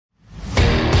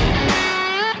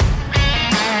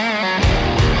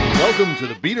Welcome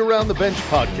to the Beat Around the Bench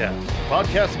podcast, a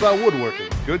podcast about woodworking,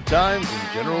 good times,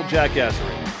 and general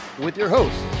jackassery. With your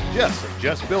hosts, Jess of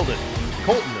Jess Building,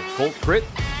 Colton of Colt Crit,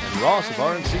 and Ross of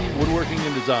RNC Woodworking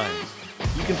and Designs.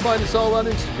 You can find us all on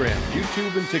Instagram,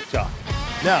 YouTube, and TikTok.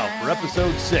 Now for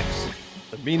episode 6,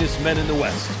 The Meanest Men in the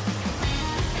West.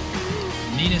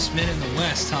 Meanest Men in the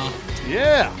West, huh?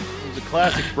 Yeah, it was a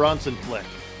classic Bronson flick.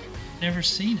 Never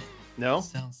seen it. No? It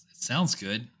sounds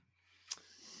good.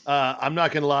 I'm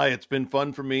not going to lie. It's been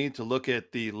fun for me to look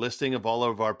at the listing of all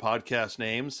of our podcast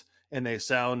names, and they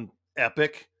sound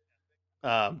epic.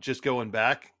 Just going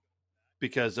back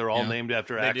because they're all named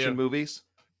after action movies.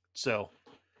 So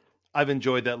I've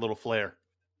enjoyed that little flair.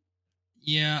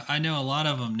 Yeah, I know a lot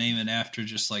of them name it after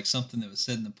just like something that was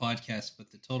said in the podcast,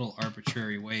 but the total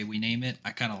arbitrary way we name it,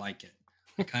 I kind of like it.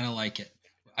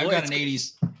 I've got an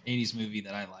 80s movie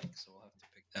that I like, so we'll have to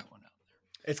pick that one out there.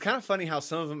 It's kind of funny how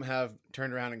some of them have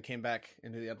turned around and came back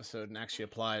into the episode and actually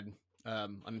applied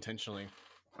unintentionally.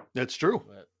 That's true.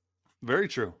 But, very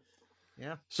true.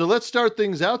 Yeah. So let's start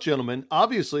things out, gentlemen.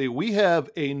 Obviously, we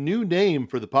have a new name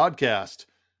for the podcast.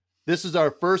 This is our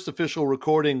first official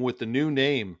recording with the new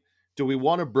name. Do we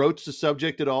want to broach the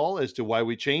subject at all as to why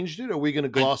we changed it? Or are we going to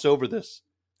gloss over this?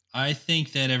 I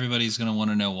think that everybody's going to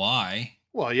want to know why.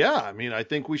 Well, yeah. I mean, I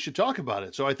think we should talk about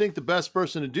it. So I think the best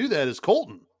person to do that is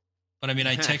Colton. But I mean,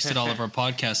 I texted all of our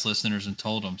podcast listeners and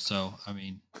told them. So, I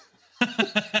mean,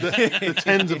 the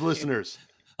tens of listeners,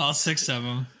 all 6 of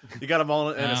them. You got them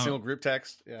all in a single group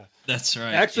text. Yeah, that's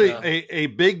right. Actually, a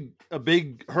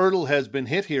big hurdle has been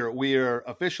hit here. We are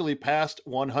officially past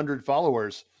 100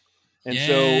 followers. And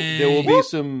so there will be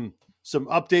some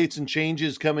updates and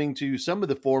changes coming to some of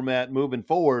the format moving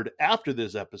forward after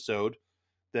this episode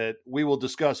that we will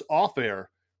discuss off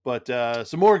air. But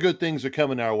some more good things are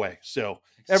coming our way. So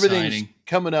everything's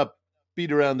coming up,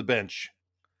 beat around the bench.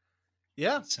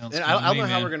 Yeah. Sounds and I don't know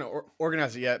how we're going to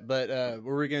organize it yet, but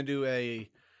we're going to do a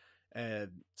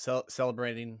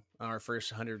celebrating our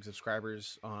first 100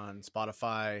 subscribers on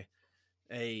Spotify,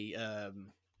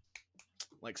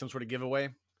 like some sort of giveaway.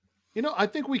 You know, I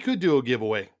think we could do a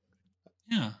giveaway.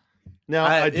 Yeah. Now,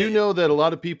 I do know that a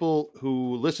lot of people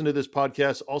who listen to this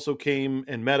podcast also came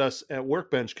and met us at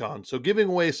Workbench Con. So giving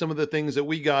away some of the things that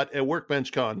we got at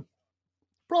Workbench Con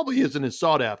probably isn't as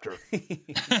sought after.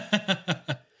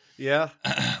 Yeah.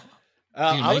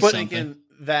 I was thinking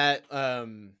that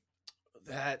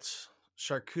that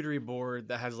charcuterie board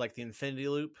that has like the infinity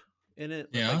loop in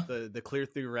it, like the clear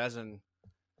through resin.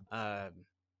 I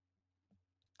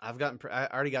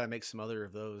already got to make some other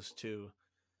of those too.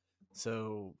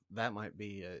 So that might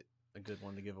be a good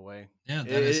one to give away. Yeah,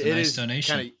 that is a nice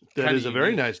donation. That is a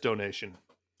very nice donation.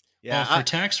 Yeah. Well, for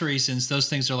tax reasons, those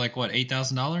things are like what,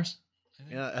 $8,000?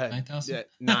 Yeah, 9,000. Yeah,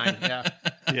 9. Yeah,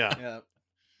 yeah.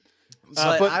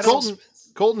 But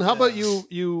Colton, how about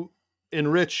you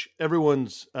enrich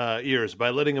everyone's ears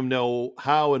by letting them know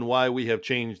how and why we have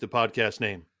changed the podcast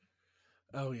name?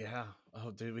 Oh yeah.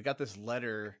 Oh dude, we got this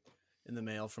letter in the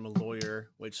mail from a lawyer,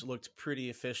 which looked pretty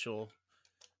official.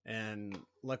 And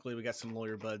luckily we got some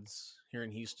lawyer buds here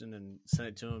in Houston and sent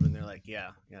it to them. And they're like,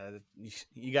 yeah,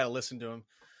 you got to listen to them.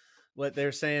 What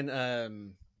they're saying,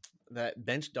 that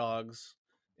bench dogs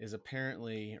is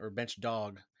apparently, or bench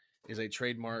dog is a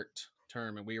trademarked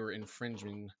term. And we were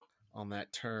infringing on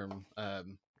that term.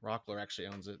 Rockler actually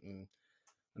owns it. And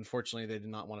unfortunately they did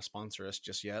not want to sponsor us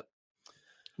just yet.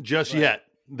 Yet.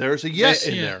 There's a yes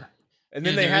in there. And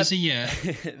then they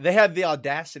had the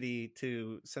audacity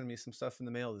to send me some stuff in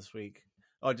the mail this week.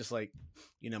 Oh, just like,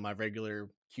 my regular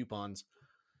coupons.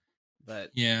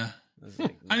 But yeah, like,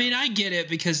 no. I mean, I get it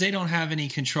because they don't have any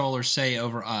control or say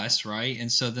over us, right? And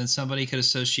so then somebody could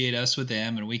associate us with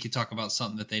them, and we could talk about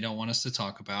something that they don't want us to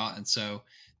talk about. And so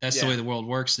that's the way the world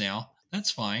works now.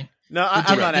 That's fine. No,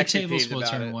 I'm not the actually tables will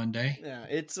turn it. one day. Yeah,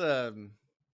 it's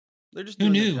they're just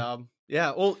doing their job.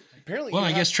 Yeah, well, apparently. Well,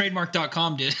 I guess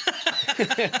trademark.com did.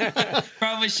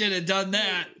 Probably should have done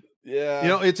that.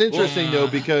 Yeah. It's interesting though,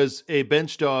 because a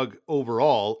bench dog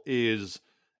overall is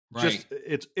just,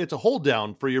 it's a hold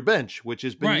down for your bench, which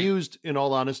has been used in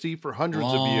all honesty for hundreds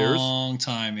of years. Long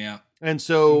time. Yeah. And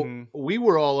so we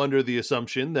were all under the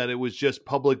assumption that it was just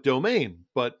public domain,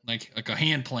 but like a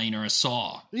hand plane or a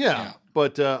saw. Yeah.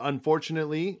 But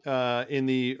unfortunately, in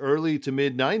the early to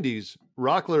mid 90s,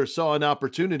 Rockler saw an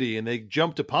opportunity and they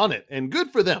jumped upon it, and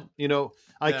good for them.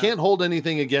 I can't hold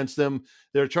anything against them.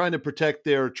 They're trying to protect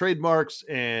their trademarks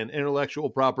and intellectual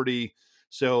property.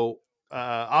 So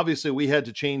obviously we had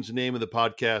to change the name of the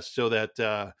podcast so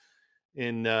that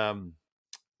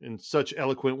in such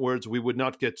eloquent words, we would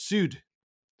not get sued.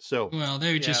 So, well,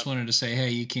 they just wanted to say, hey,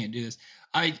 you can't do this.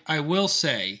 I will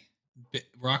say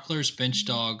Rockler's Bench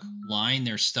Dog line,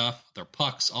 their stuff, their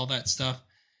pucks, all that stuff,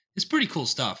 is pretty cool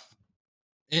stuff.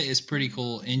 It is pretty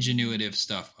cool, ingenuitive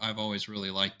stuff. I've always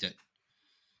really liked it.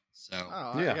 So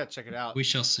I gotta check it out. We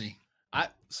shall see. I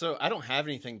don't have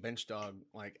anything Bench Dog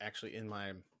like actually in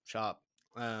my shop.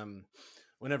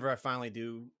 Whenever I finally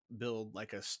do build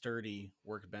like a sturdy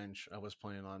workbench, I was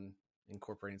planning on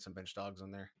incorporating some Bench Dogs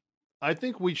on there. I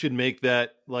think we should make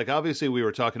that, like, obviously we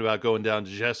were talking about going down to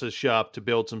Jess's shop to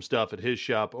build some stuff at his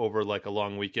shop over like a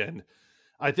long weekend.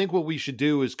 I think what we should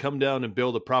do is come down and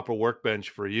build a proper workbench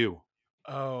for you.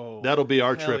 Oh, that'll be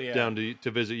our trip down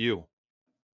to visit you.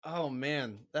 Oh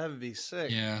man, that would be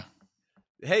sick. Yeah.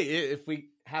 Hey, if we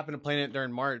happen to plan it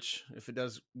during March, if it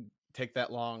does take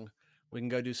that long, we can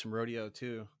go do some rodeo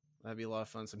too. That'd be a lot of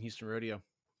fun. Some Houston rodeo.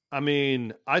 I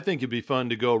mean, I think it'd be fun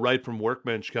to go right from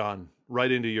Workbench Con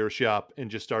right into your shop and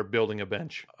just start building a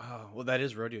bench. Oh, well, that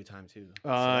is rodeo time too. So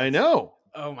I know.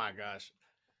 Oh my gosh.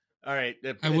 All right.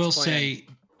 I will say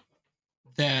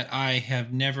that I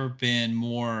have never been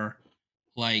more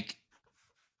like,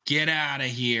 get out of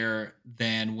here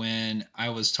than when I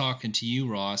was talking to you,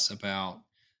 Ross, about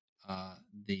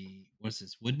what's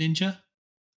this, Wood Ninja?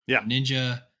 Yeah.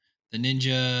 The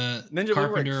Ninja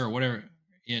Carpenter or whatever.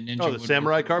 Yeah, Ninja. The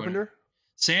Samurai Carpenter?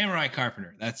 Samurai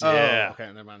Carpenter. That's it. Yeah. Okay,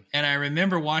 never mind. And I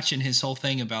remember watching his whole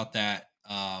thing about that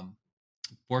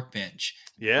workbench.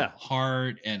 Yeah.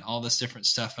 Hard and all this different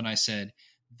stuff. And I said,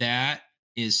 that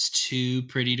is too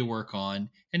pretty to work on.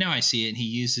 And now I see it and he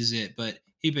uses it. But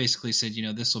he basically said,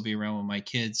 this will be around when my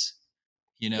kids,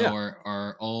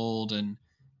 are old. And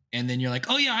then you're like,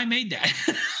 oh, yeah, I made that.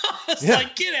 It's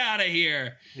like, get out of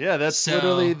here. Yeah, that's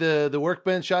literally the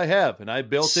workbench I have. And I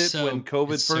built it when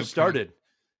COVID first started.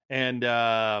 And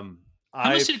how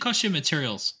much did it cost you in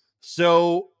materials?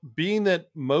 So being that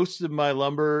most of my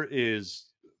lumber is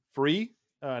free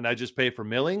and I just pay for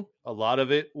milling, a lot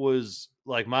of it was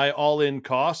like my all-in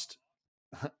cost.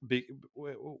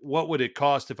 What would it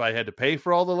cost if I had to pay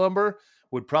for all the lumber?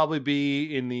 Would probably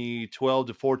be in the $1,200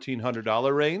 to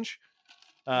 $1,400 range.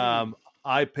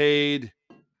 I paid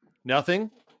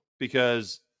nothing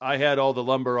because I had all the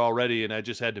lumber already and I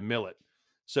just had to mill it.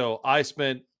 So I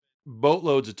spent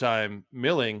boatloads of time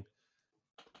milling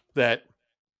that,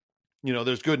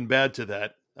 there's good and bad to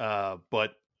that.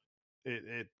 But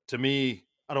it to me,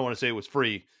 I don't want to say it was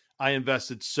free. I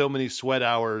invested so many sweat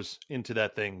hours into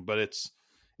that thing, but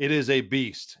it is a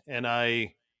beast. And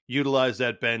I utilize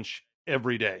that bench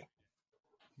every day.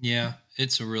 Yeah,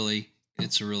 it's a really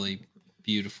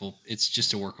beautiful. It's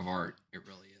just a work of art. It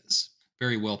really is.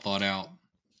 Very well thought out.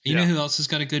 You know who else has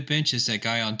got a good bench is that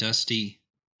guy on Dusty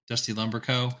Lumber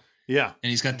Co. Yeah. And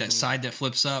he's got that side that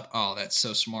flips up. Oh, that's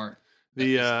so smart.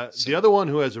 The other one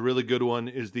who has a really good one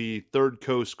is the Third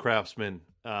Coast Craftsman.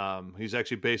 He's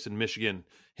actually based in Michigan.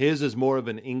 His is more of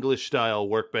an English style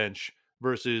workbench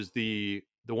versus the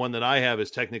one that I have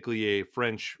is technically a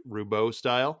French Roubaud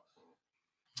style.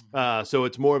 So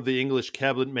it's more of the English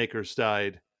cabinet maker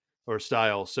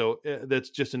style. So that's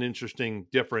just an interesting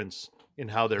difference in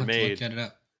how they're made. Look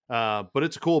it up. But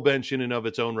it's a cool bench in and of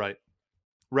its own right.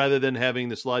 Rather than having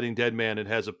the sliding dead man, it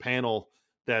has a panel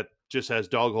that just has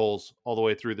dog holes all the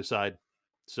way through the side.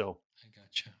 So I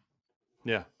gotcha.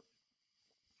 Yeah.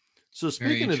 So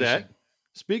speaking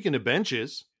of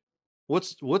benches,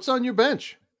 what's on your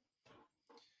bench?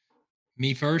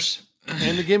 Me first.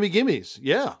 And the gimmies.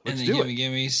 Yeah, let's do it.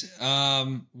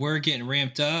 Gimmies. We're getting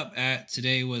ramped up.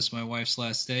 Today was my wife's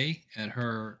last day at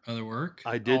her other work.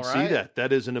 I did see that.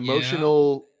 That is an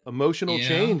emotional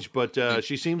change, but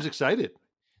she seems excited.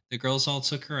 The girls all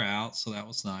took her out, so that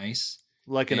was nice.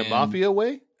 Like in a mafia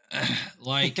way?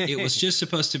 Like it was just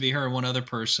supposed to be her and one other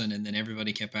person, and then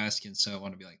everybody kept asking, so it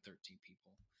wanted to be like 13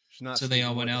 people. So they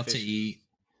all went out to eat,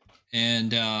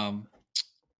 and the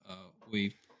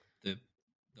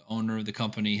owner of the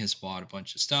company has bought a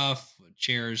bunch of stuff,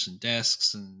 chairs and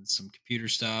desks and some computer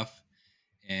stuff,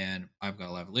 and I've got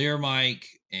a lavalier mic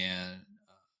and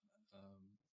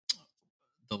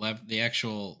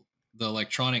the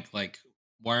electronic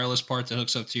wireless part that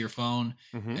hooks up to your phone,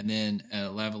 and then a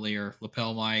lavalier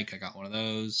lapel mic. I got one of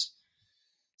those.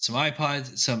 Some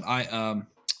iPods, some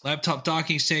laptop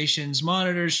docking stations,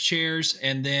 monitors, chairs,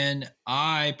 and then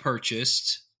I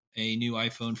purchased a new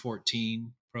iPhone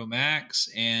 14 Pro Max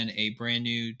and a brand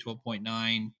new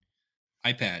 12.9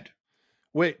 iPad.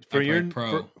 Wait, for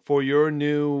your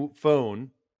new phone,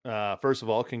 first of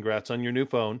all, congrats on your new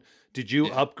phone. Did you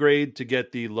upgrade to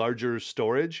get the larger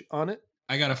storage on it?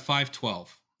 I got a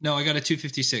 512. No, I got a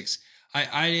 256.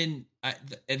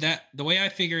 The way I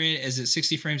figure it is at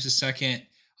 60 frames a second,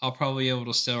 I'll probably be able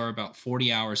to store about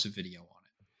 40 hours of video on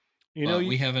it. You know,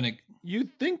 we haven't.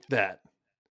 You'd think that,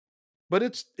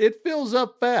 but it fills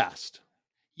up fast.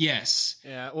 Yes.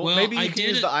 Yeah. Well, maybe you can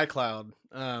use the iCloud.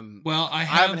 Well,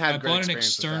 I bought an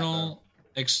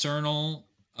external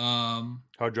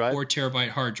hard drive, 4 terabyte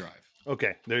hard drive.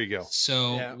 Okay, there you go.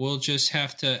 So we'll just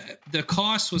have to. The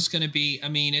cost was going to be. I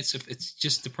mean, it's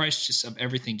just the price just of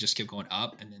everything just kept going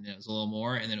up, and then it was a little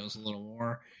more, and then it was a little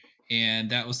more, and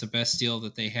that was the best deal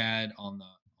that they had on the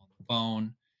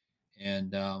phone.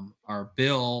 And our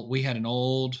bill, we had an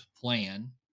old plan,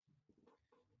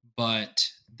 but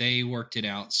they worked it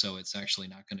out, so it's actually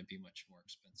not going to be much more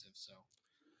expensive. So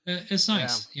it's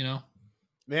nice, you know.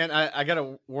 Man, I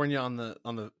gotta warn you on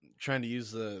the trying to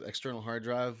use the external hard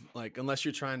drive. Like, unless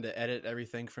you're trying to edit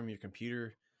everything from your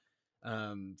computer,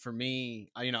 for me,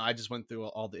 I just went through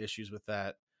all the issues with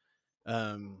that.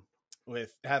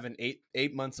 With having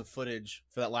eight months of footage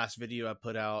for that last video I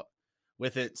put out,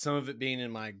 with it, some of it being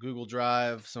in my Google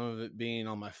Drive, some of it being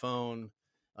on my phone.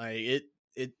 It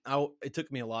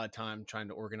took me a lot of time trying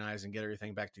to organize and get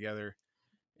everything back together,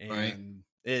 and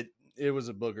it was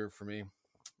a booger for me.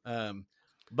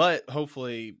 But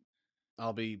hopefully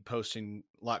I'll be posting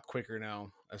a lot quicker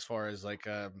now, as far as like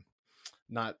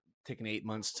not taking 8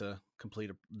 months to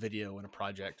complete a video and a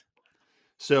project.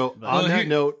 So on that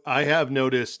note, I have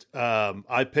noticed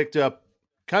I picked up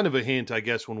kind of a hint, I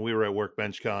guess, when we were at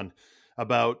WorkbenchCon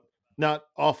about not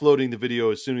offloading the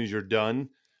video as soon as you're done,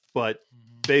 but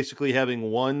basically having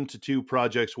 1 to 2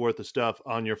 projects worth of stuff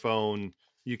on your phone.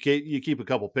 You keep a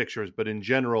couple pictures, but in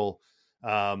general,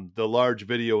 the large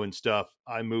video and stuff,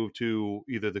 I move to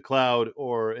either the cloud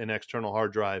or an external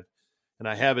hard drive, and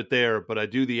I have it there, but I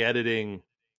do the editing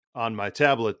on my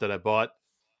tablet that I bought,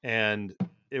 and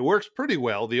it works pretty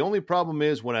well. The only problem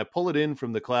is when I pull it in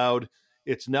from the cloud,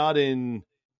 it's not in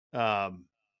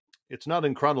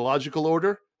chronological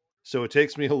order. So it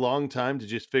takes me a long time to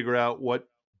just figure out what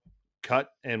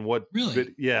cut and what.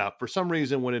 Really? For some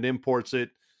reason, when it imports it,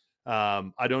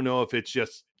 I don't know if it's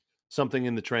just something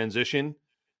in the transition,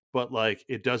 but like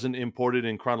it doesn't import it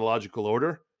in chronological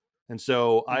order. And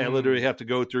so I literally have to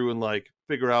go through and like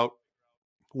figure out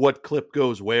what clip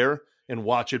goes where and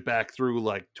watch it back through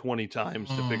like 20 times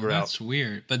to figure out. That's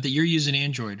weird. But you're using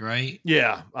Android, right?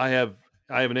 Yeah, I have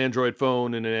an Android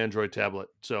phone and an Android tablet.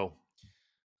 So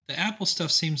the Apple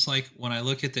stuff seems like when I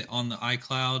look at on the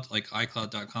iCloud, like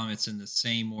iCloud.com, it's in the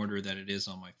same order that it is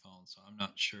on my phone. So I'm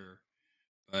not sure.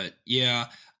 But yeah,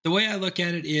 the way I look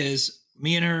at it is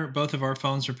me and her, both of our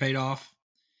phones are paid off.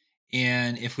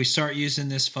 And if we start using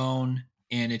this phone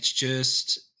and it's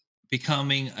just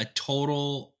becoming a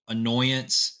total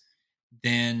annoyance,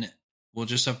 then we'll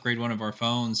just upgrade one of our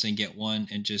phones and get one.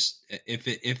 And just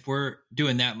if we're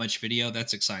doing that much video,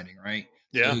 that's exciting, right?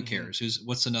 Yeah. So who cares?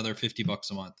 What's another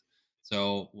 $50 a month?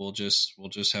 So we'll just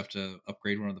have to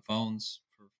upgrade one of the phones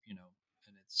for, and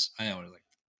it's, I know it's like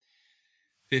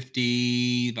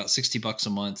about $60 a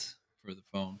month for the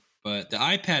phone, but the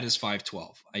iPad is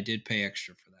 $512. I did pay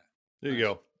extra for that. There you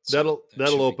go. So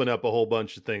that'll open up a whole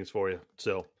bunch of things for you.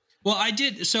 So, well, I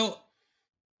did. So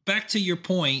back to your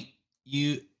point,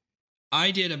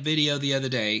 I did a video the other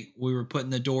day. We were putting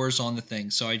the doors on the thing.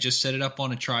 So I just set it up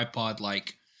on a tripod,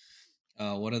 like,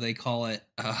 what do they call it?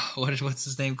 What's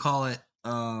his name call it?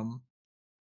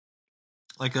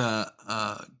 Like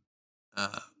a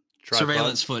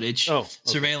surveillance footage. Oh, okay.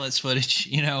 Surveillance footage,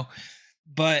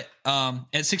 but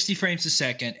at 60 frames a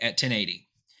second at 1080.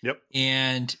 Yep.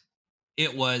 And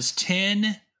it was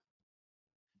 10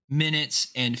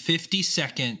 minutes and 50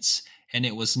 seconds, and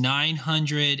it was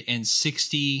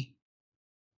 960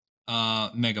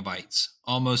 megabytes,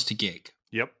 almost a gig.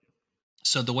 Yep.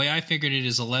 So the way I figured it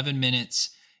is 11 minutes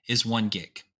is 1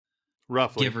 gig.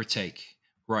 Roughly. Give or take.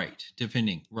 Right.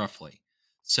 Depending, roughly.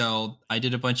 So I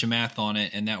did a bunch of math on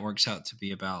it, and that works out to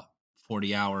be about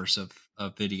 40 hours of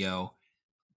video.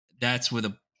 That's with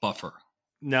a buffer.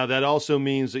 Now, that also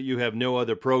means that you have no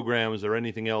other programs or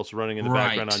anything else running in the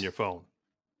background on your phone.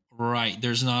 Right.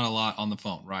 There's not a lot on the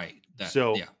phone. Right.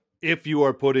 If you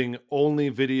are putting only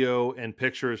video and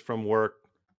pictures from work,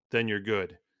 then you're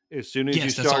good. As soon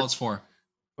as that's all it's for.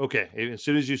 Okay. As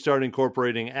soon as you start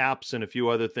incorporating apps and a few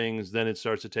other things, then it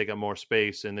starts to take up more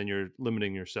space, and then you're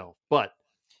limiting yourself. But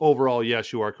overall,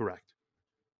 yes, you are correct.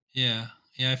 Yeah.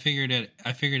 Yeah, I figured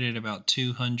it about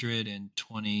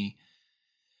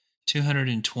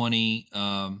 220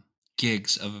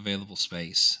 gigs of available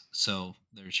space. So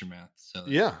there's your math. So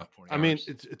that's about 40 hours. I mean,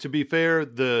 to be fair,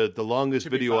 the longest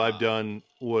video I've done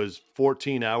was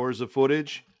 14 hours of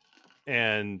footage,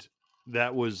 and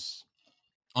that was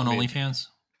on OnlyFans.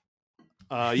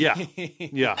 Yeah.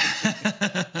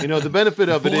 The benefit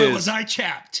of it is, was I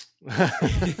chapped.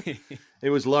 It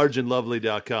was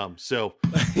largeandlovely.com. So,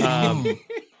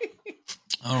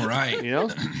 all right. you know,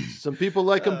 some people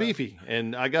like them beefy,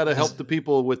 and I got to help the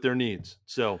people with their needs.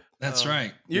 So that's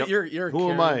right. You're a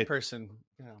who am I? person.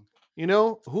 You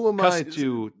know, who am I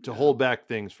to hold back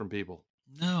things from people?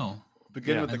 No.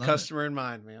 Begin with the customer in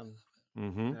mind, man.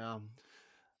 Mm-hmm. Yeah.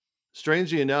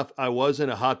 Strangely enough, I was in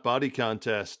a hot body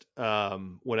contest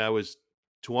when I was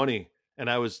 20, and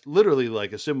I was literally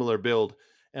like a similar build,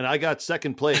 and I got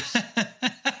second place.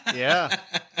 Yeah.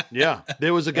 Yeah.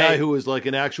 There was a guy who was like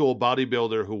an actual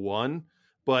bodybuilder who won,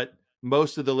 but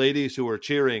most of the ladies who were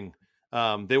cheering,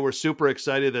 they were super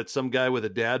excited that some guy with a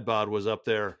dad bod was up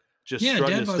there just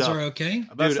strutting his dad bods stuff. are okay.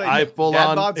 Dude, I full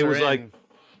on.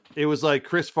 It was like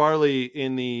Chris Farley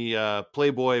in the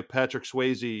Playboy Patrick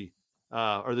Swayze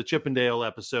or the Chippendale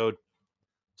episode.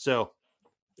 So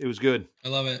it was good. I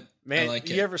love it. Man, I like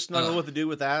you ever snuggle with a dude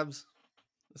with abs?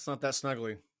 It's not that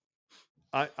snuggly.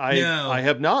 I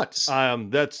have not.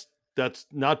 That's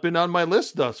not been on my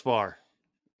list thus far.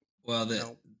 Well,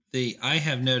 I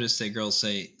have noticed that girls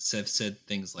have said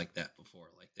things like that before.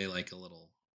 Like they like a little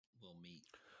meat.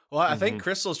 Well, I think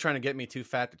Crystal's trying to get me too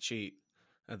fat to cheat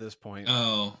at this point.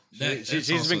 Oh,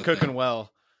 she's been cooking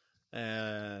well.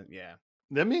 Yeah.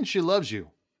 That means she loves you.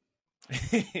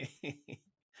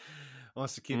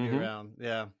 Wants to keep you around.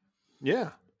 Yeah. Yeah.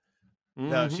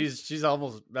 No, she's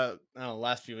almost about, I don't know,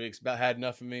 last few weeks about had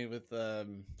enough of me with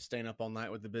staying up all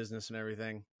night with the business and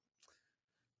everything.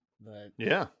 But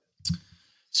yeah.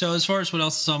 So as far as what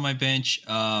else is on my bench,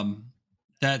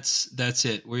 that's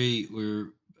it.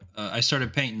 We're I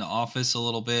started painting the office a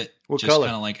little bit. What just color?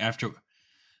 Kind of like after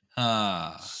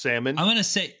salmon.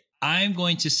 I'm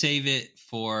going to save it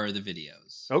for the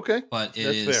videos. Okay. But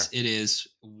That's fair. It is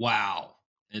wow.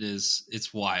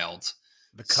 It's wild.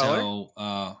 The color?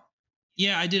 So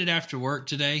yeah, I did it after work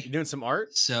today. You doing some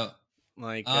art? So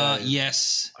like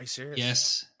yes. Are you serious?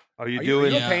 Yes. Are you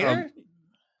doing a painter?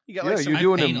 You got you're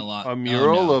doing a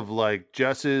mural of like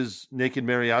Jess's Naked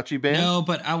Mariachi Band? No,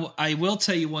 but I will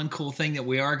tell you one cool thing that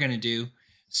we are going to do.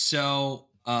 So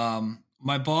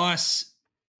my boss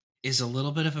is a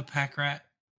little bit of a pack rat,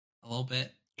 a little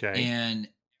bit. Okay. And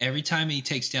every time he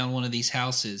takes down one of these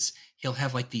houses, he'll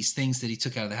have like these things that he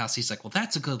took out of the house. He's like, well,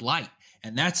 that's a good light.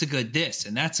 And that's a good this.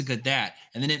 And that's a good that.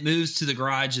 And then it moves to the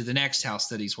garage of the next house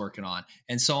that he's working on.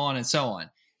 And so on and so on.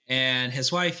 And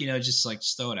his wife,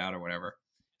 just throw it out or whatever.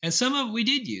 And some of it we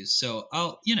did use. So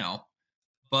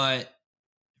but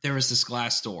there was this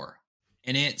glass door.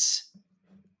 And it's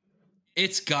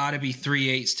got to be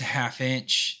 3/8 to 1/2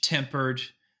 inch tempered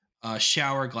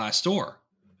shower glass door.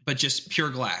 But just pure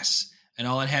glass. And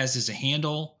all it has is a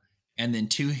handle and then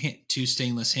two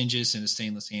stainless hinges and a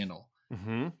stainless handle.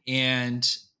 Mm-hmm.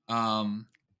 And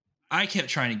I kept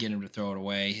trying to get him to throw it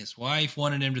away. His wife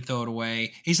wanted him to throw it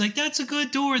away. He's like, that's a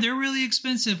good door. They're really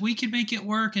expensive. We could make it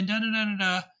work and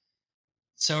da-da-da-da-da.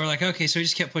 So we're like, okay. So we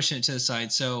just kept pushing it to the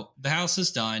side. So the house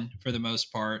is done for the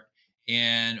most part.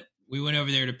 And we went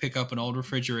over there to pick up an old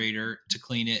refrigerator to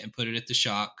clean it and put it at the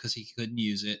shop because he couldn't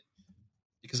use it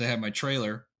because I had my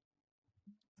trailer.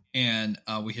 And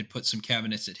we had put some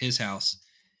cabinets at his house.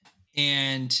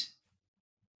 And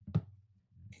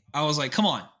I was like, come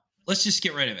on, let's just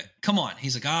get rid of it. Come on.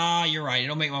 He's like, you're right.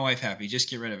 It'll make my wife happy. Just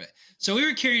get rid of it. So we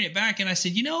were carrying it back and I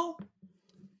said,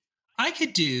 I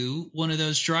could do one of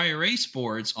those dry erase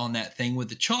boards on that thing with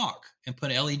the chalk and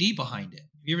put an LED behind it.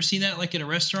 Have you ever seen that like at a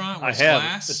restaurant? I have,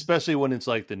 glass? Especially when it's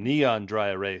like the neon dry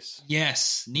erase.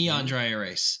 Yes, neon dry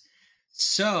erase.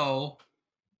 So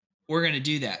we're going to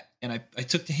do that. And I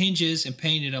took the hinges and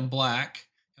painted them black.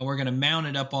 And we're going to mount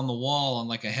it up on the wall on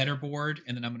like a header board.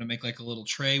 And then I'm going to make like a little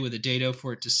tray with a dado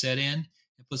for it to set in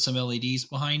and put some LEDs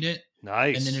behind it.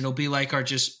 Nice. And then it'll be like our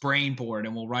just brain board.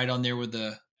 And we'll write on there with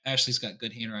Ashley's got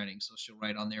good handwriting. So she'll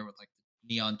write on there with like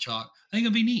the neon chalk. I think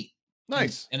it'll be neat.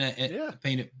 Nice. And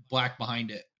paint it black behind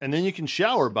it. And then you can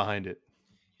shower behind it.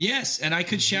 Yes. And I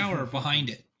could shower behind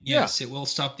it. Yes. Yeah. It will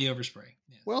stop the overspray.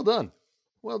 Yeah. Well done.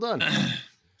 Well done.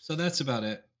 So that's about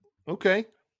it. Okay.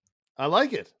 I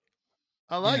like it.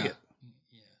 I like it.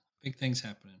 Yeah. Big things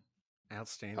happening.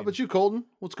 Outstanding. How about you, Colton?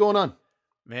 What's going on?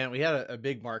 Man, we had a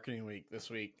big marketing week this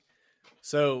week.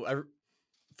 So I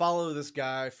follow this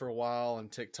guy for a while on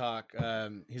TikTok.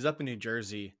 He's up in New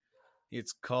Jersey.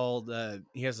 It's called,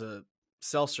 he has a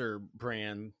seltzer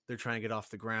brand they're trying to get off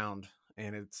the ground.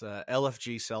 And it's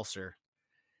LFG Seltzer.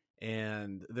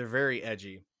 And they're very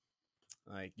edgy.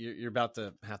 Like you're about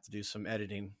to have to do some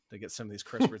editing to get some of these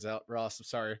curse words out, Ross. I'm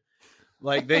sorry.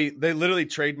 Like they literally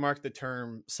trademarked the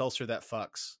term seltzer that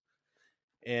fucks.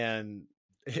 And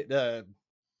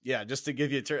Yeah, just to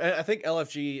give you a turn. I think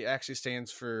LFG actually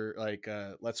stands for like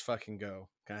let's fucking go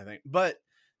kind of thing. But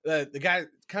the guy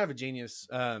kind of a genius.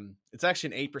 It's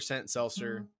actually an 8%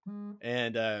 seltzer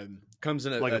and comes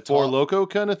in like a a Four tall, Loko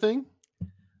kind of thing.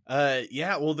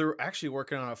 yeah, well they're actually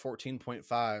working on a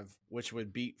 14.5 which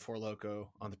would beat Four Loko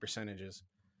on the percentages.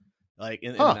 Like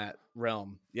in that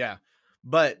realm. Yeah.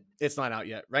 But it's not out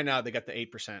yet. Right now they got the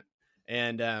 8%.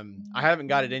 And I haven't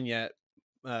got it in yet.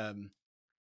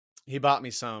 He bought me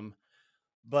some,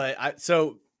 but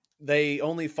so they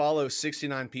only follow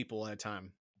 69 people at a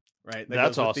time, right?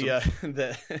 That's awesome.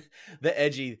 The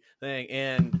edgy thing,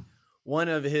 and one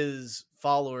of his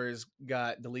followers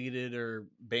got deleted or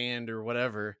banned or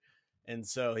whatever, and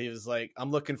so he was like, "I'm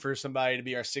looking for somebody to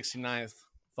be our 69th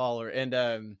follower,"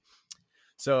 and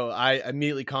so I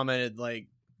immediately commented like,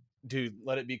 "Dude,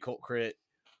 let it be Colt Crit.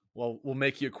 Well, we'll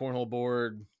make you a cornhole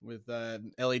board with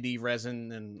LED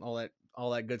resin and all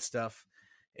that good stuff."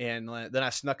 And then I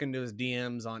snuck into his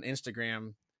DMs on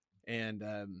Instagram and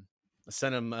I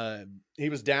sent him. He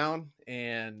was down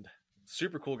and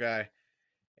super cool guy.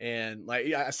 And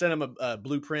like I sent him a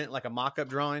blueprint, like a mock-up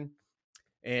drawing,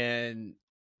 and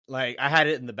like I had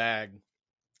it in the bag.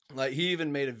 Like he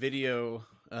even made a video.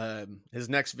 His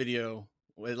next video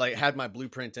like had my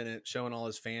blueprint in it, showing all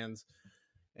his fans.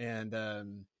 And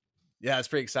yeah, I was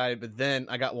pretty excited. But then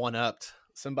I got one upped.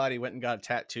 Somebody went and got a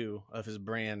tattoo of his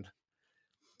brand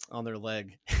on their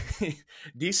leg.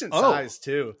 Decent size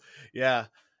too. Yeah.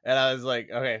 And I was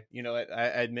like, okay, you know what? I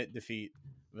admit defeat.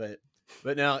 But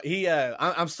now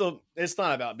I'm still, it's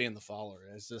not about being the follower.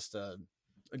 It's just a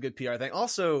good PR thing.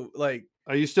 Also, like,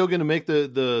 are you still going to make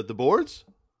the boards?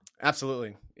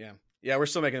 Absolutely. Yeah. Yeah. We're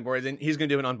still making the boards, and he's going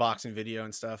to do an unboxing video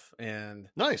and stuff. And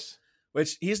nice.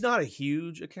 Which he's not a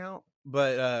huge account,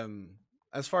 but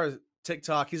as far as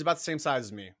TikTok, he's about the same size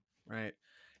as me. Right.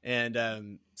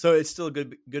 And so it's still a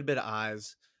good bit of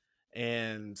eyes.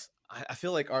 And I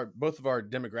feel like both of our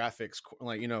demographics,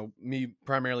 like, you know, me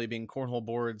primarily being cornhole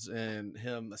boards and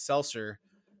him a seltzer,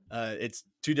 it's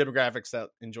two demographics that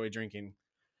enjoy drinking.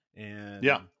 And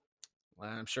yeah,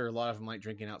 I'm sure a lot of them like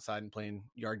drinking outside and playing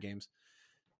yard games.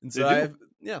 And so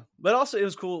but also it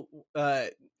was cool.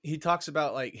 He talks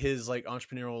about like his like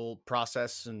entrepreneurial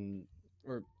process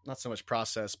or not so much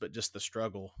process, but just the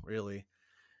struggle really.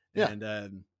 Yeah. And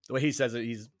the way he says it,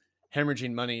 he's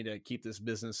hemorrhaging money to keep this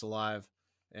business alive.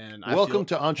 And welcome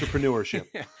to entrepreneurship.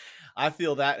 I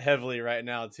feel that heavily right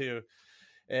now too.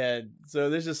 And so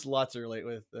there's just lots to relate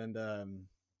with, and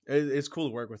it's cool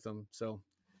to work with them. So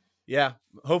yeah,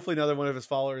 hopefully another one of his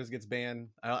followers gets banned.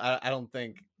 I don't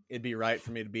think it'd be right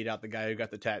for me to beat out the guy who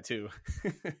got the tattoo.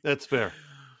 That's fair.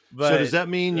 But, so does that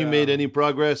mean you made any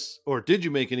progress, or did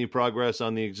you make any progress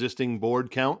on the existing board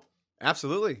count?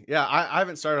 Absolutely. Yeah. I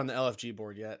haven't started on the LFG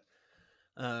board yet.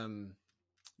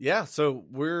 Yeah. So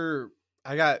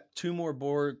I got two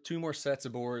more sets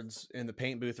of boards in the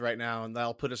paint booth right now, and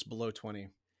that'll put us below 20.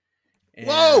 And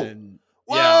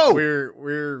Whoa! Yeah,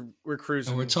 we're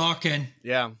cruising. And we're talking.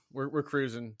 Yeah, we're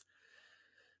cruising.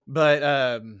 But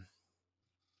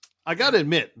I got to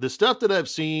admit, the stuff that I've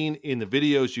seen in the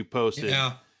videos you posted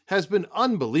has been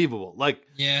unbelievable. Like,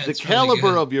 the caliber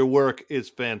really of your work is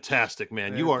fantastic,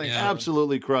 man. You are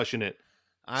absolutely crushing it.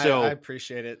 I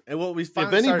appreciate it. And what we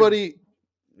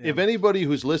if anybody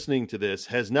who's listening to this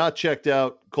has not checked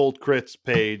out Colt Crit's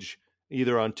page,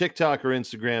 either on TikTok or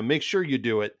Instagram, make sure you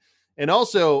do it. And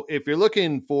also, if you're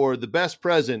looking for the best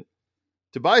present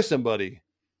to buy somebody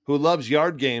who loves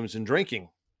yard games and drinking,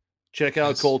 check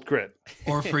out Colt Crit.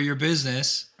 Or for your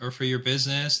business,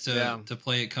 to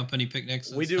play at company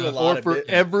picnics. We do a lot of it.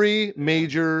 Every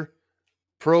major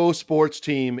pro sports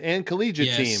team and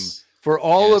collegiate team, for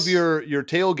all of your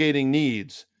tailgating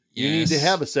needs, you need to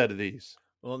have a set of these.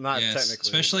 Well, not technically.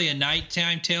 Especially a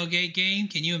nighttime tailgate game.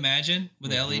 Can you imagine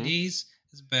with LEDs?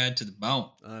 It's bad to the bone.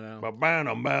 I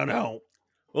know.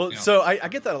 Well, so I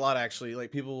get that a lot, actually.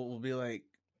 Like, people will be like,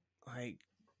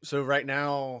 so right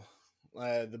now,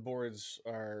 the boards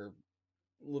are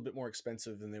a little bit more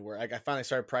expensive than they were. Like, I finally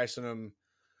started pricing them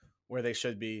where they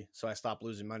should be, so I stopped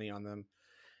losing money on them.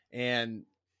 And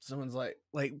someone's like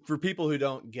for people who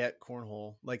don't get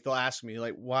cornhole, like, they'll ask me,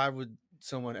 like, why would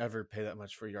someone ever pay that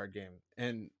much for a yard game?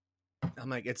 And I'm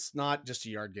like, it's not just a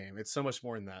yard game. It's so much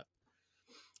more than that.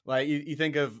 Like, you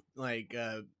think of like,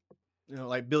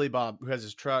 like Billy Bob, who has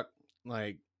his truck,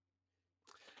 like,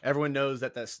 everyone knows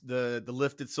that that's the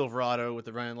lifted Silverado with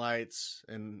the running lights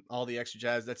and all the extra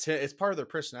jazz. That's it. It's part of their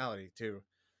personality too.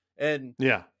 And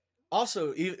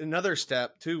also another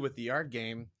step too with the yard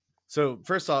game. So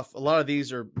first off, a lot of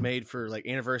these are made for like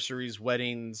anniversaries,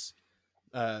 weddings,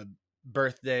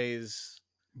 birthdays,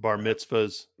 bar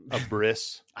mitzvahs, a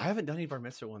bris. I haven't done any bar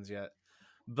mitzvah ones yet,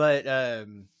 but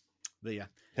yeah.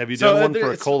 Have you done one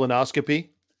for a colonoscopy?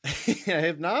 I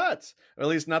have not, or at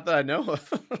least not that I know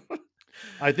of.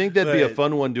 I think that'd be a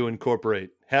fun one to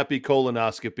incorporate. Happy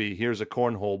colonoscopy. Here's a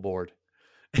cornhole board.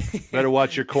 Better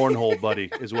watch your cornhole,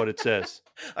 buddy, is what it says.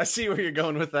 I see where you're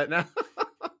going with that now.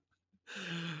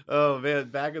 Oh man,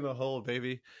 back in the hole,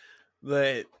 baby.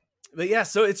 But yeah,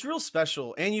 so it's real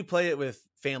special, and you play it with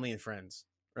family and friends,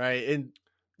 right? And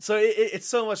so it's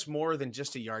so much more than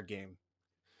just a yard game.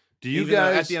 Do you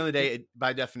guys, at the end of the day,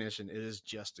 by definition, it is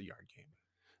just a yard game.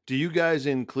 Do you guys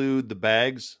include the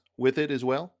bags with it as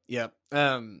well? Yep.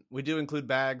 We do include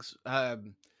bags.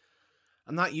 I'm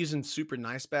not using super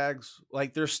nice bags.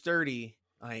 Like, they're sturdy.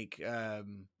 Like,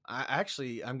 I'm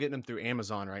getting them through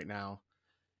Amazon right now.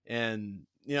 And,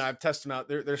 I've tested them out.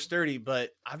 They're sturdy,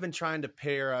 but I've been trying to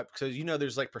pair up because,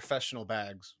 there's like professional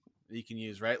bags that you can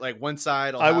use, right? Like one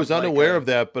side. I was unaware of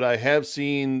that, but I have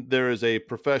seen there is a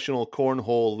professional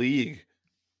cornhole league.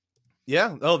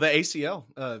 Yeah. Oh, the ACL.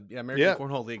 American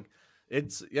Cornhole League.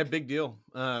 It's big deal.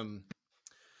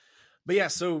 But yeah,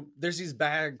 so there's these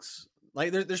bags,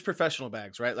 like there's professional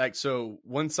bags, right? Like, so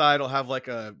one side will have like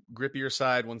a grippier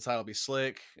side, one side will be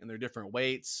slick, and they're different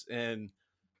weights. And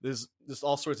there's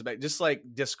all sorts of bags, just like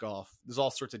disc golf. There's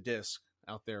all sorts of discs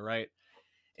out there, right?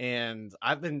 And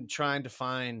I've been trying to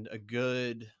find a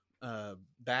good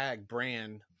bag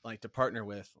brand, like, to partner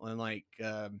with and like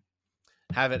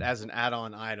have it as an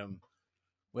add-on item,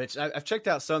 which I've checked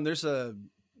out some. There's a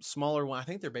smaller one. I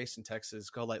think they're based in Texas,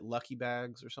 called like Lucky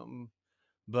Bags or something.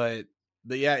 But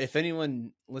yeah, if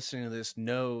anyone listening to this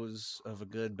knows of a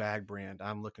good bag brand,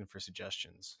 I'm looking for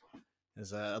suggestions.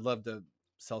 As I'd love to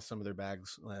sell some of their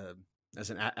bags as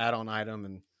an add-on item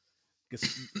and get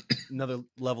another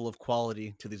level of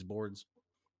quality to these boards.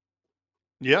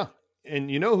 Yeah, and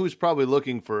who's probably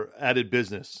looking for added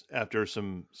business after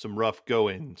some rough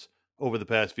go-ins over the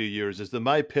past few years is the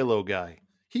My Pillow guy.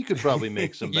 He could probably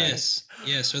make some bags.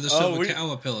 Yes, or the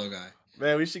Sobacawa pillow guy.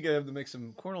 Man, we should get him to make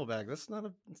some cornhole bags. It's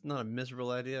not a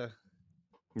miserable idea.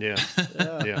 Yeah.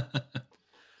 Yeah.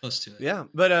 Close to it. Yeah,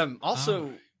 but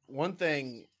also one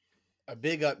thing, a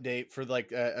big update for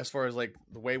like as far as like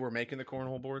the way we're making the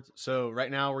cornhole boards. So right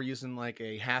now we're using like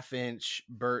a 1/2-inch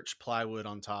birch plywood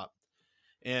on top.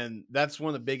 And that's one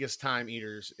of the biggest time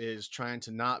eaters, is trying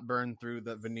to not burn through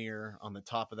the veneer on the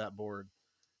top of that board.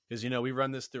 Because, we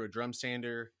run this through a drum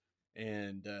sander,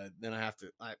 and then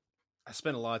I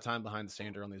spend a lot of time behind the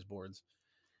sander on these boards.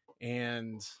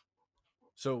 And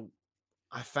so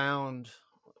I found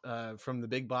from the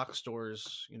big box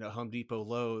stores, Home Depot,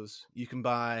 Lowe's, you can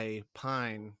buy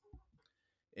pine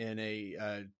in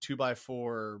a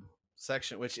 2x4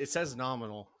 section, which it says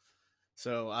nominal.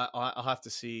 So I'll have to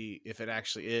see if it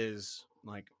actually is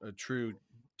like a true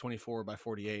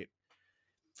 24x48.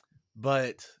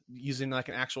 But using like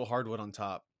an actual hardwood on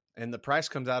top, and the price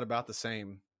comes out about the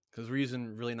same because we're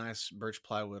using really nice birch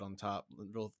plywood on top.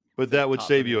 But that would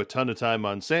save you a ton of time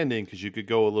on sanding, because you could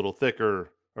go a little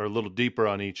thicker or a little deeper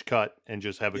on each cut and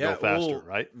just have it go faster,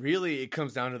 right? Really, it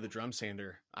comes down to the drum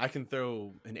sander. I can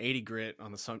throw an 80 grit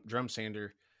on the drum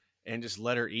sander and just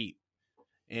let her eat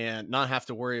and not have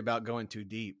to worry about going too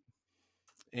deep.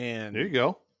 And there you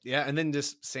go. Yeah, and then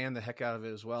just sand the heck out of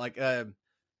it as well. Like,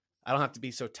 I don't have to be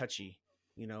so touchy,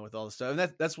 with all the stuff.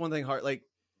 And that's one thing hard. Like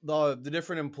the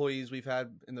different employees we've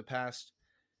had in the past,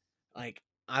 like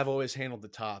I've always handled the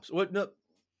tops.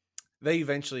 They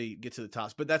eventually get to the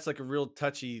tops, but that's like a real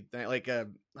touchy thing. Like I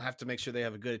have to make sure they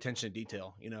have a good attention to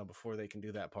detail, before they can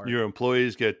do that part. Your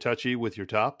employees get touchy with your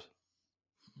tops?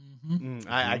 Mm-hmm.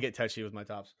 I get touchy with my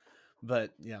tops,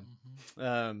 but yeah,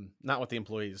 not with the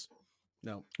employees.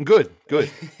 No. Good.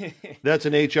 That's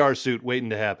an HR suit waiting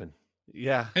to happen.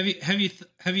 Yeah. Have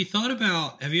you thought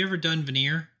about? Have you ever done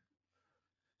veneer?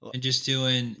 And just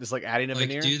like adding a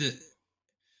veneer.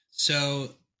 So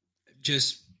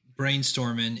just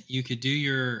brainstorming. You could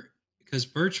do because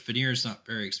birch veneer is not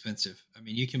very expensive. I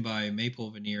mean, you can buy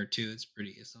maple veneer too. It's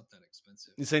not that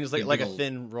expensive. You're saying it's like a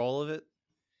thin roll of it?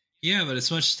 Yeah, but it's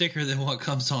much thicker than what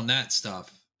comes on that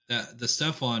stuff. The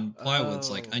stuff on plywood's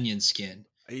like onion skin.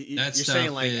 You're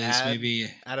saying like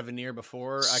add a veneer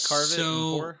before I carve it and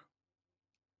pour?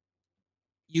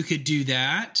 You could do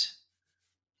that.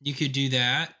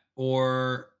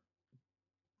 Or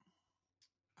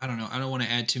I don't know. I don't want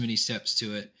to add too many steps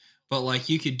to it, but like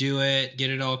you could do it, get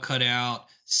it all cut out,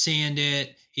 sand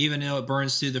it, even though it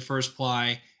burns through the first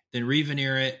ply, then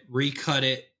re-veneer it, recut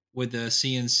it with the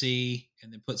CNC,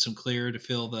 and then put some clear to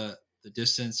fill the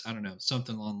distance. I don't know,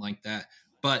 something along like that.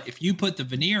 But if you put the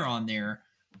veneer on there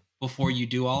before you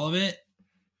do all of it,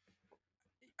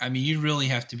 I mean, you'd really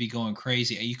have to be going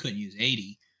crazy. You couldn't use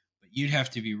 80, but you'd have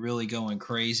to be really going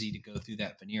crazy to go through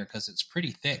that veneer because it's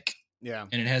pretty thick. Yeah.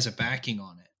 And it has a backing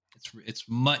on it. It's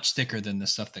much thicker than the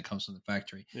stuff that comes from the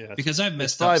factory. Yeah, because I've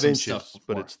messed up 5 some inches, stuff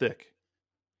before. but it's thick.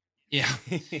 Yeah.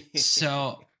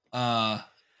 So,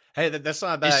 hey, that's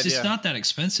not a bad it's just idea. not that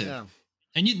expensive. Yeah.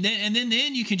 And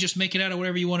then you can just make it out of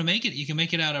whatever you want to make it. You can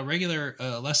make it out of regular,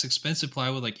 less expensive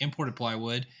plywood, like imported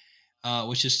plywood,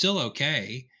 which is still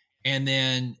okay. And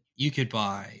then you could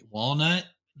buy walnut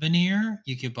veneer.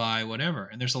 You could buy whatever.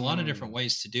 And there's a lot of different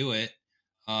ways to do it.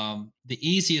 The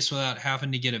easiest without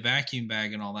having to get a vacuum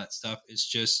bag and all that stuff is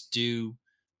just do,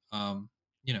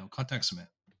 contact cement.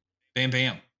 Bam,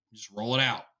 bam. Just roll it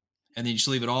out. And then you just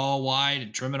leave it all wide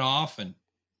and trim it off. And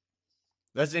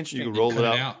that's interesting. You can roll cut it it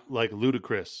out out. like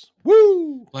Ludacris.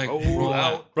 Woo! Like roll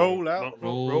out. Roll out.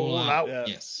 Roll out. Yeah.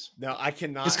 Yes. No, I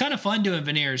cannot. It's kind of fun doing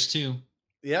veneers too.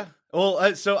 Yeah.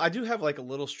 Well, so I do have like a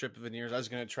little strip of veneers I was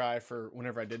going to try for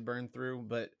whenever I did burn through,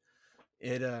 but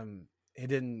it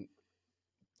didn't,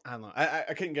 I don't know.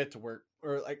 I couldn't get it to work,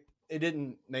 or like it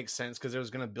didn't make sense because it was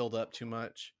going to build up too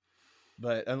much.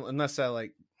 But unless I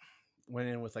like went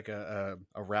in with like a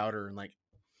router and like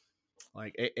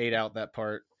ate out that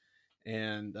part,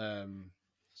 and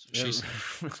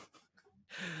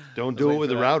don't do it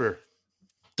with a router.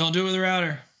 Don't do it with a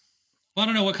router. Well, I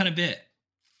don't know what kind of bit.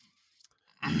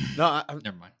 No,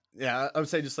 Never mind. Yeah, I would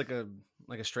say just like a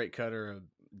straight cut or a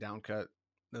down cut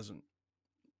doesn't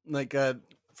like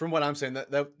from what I'm saying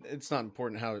that it's not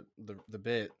important how the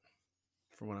bit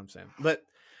from what I'm saying, but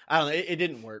I don't know, it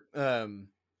didn't work. But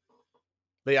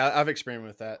yeah, I've experimented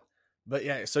with that. But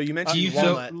yeah, so you mentioned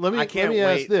walnut. So let me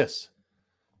ask this: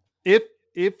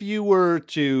 if you were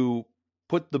to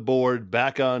put the board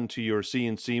back onto your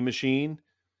CNC machine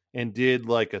and did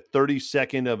like a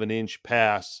 32nd of an inch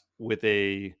pass with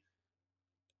a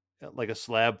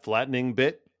slab flattening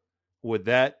bit, would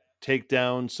that take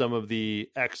down some of the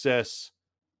excess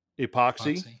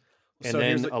epoxy and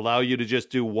then allow you to just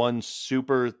do one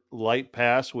super light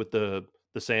pass with the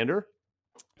sander?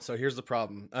 So here's the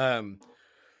problem.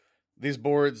 These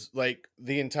boards, like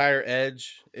the entire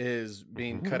edge is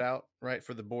being cut out, right,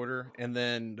 for the border. And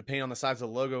then depending on the size of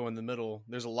the logo in the middle,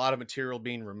 there's a lot of material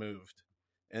being removed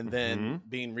and then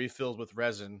being refilled with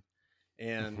resin.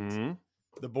 And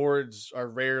the boards are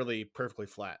rarely perfectly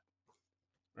flat,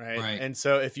 right? And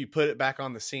so if you put it back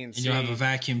on the CNC, and you have a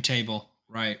vacuum table,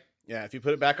 right? Yeah, if you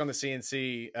put it back on the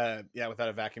CNC, without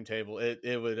a vacuum table,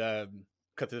 it would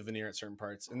cut through the veneer at certain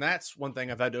parts. And that's one thing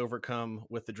I've had to overcome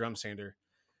with the drum sander.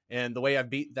 And the way I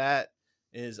beat that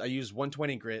is I use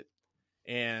 120 grit,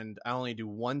 and I only do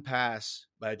one pass,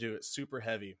 but I do it super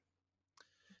heavy.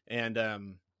 And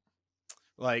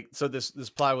so this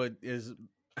plywood is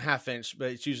a half inch,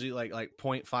 but it's usually like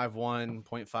 0.51,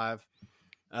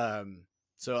 0.5.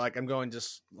 So like I'm going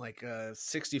just like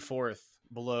 64th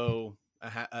below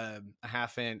a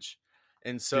half inch.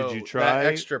 And so did you try that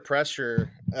extra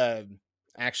pressure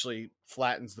actually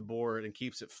flattens the board and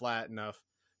keeps it flat enough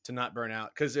to not burn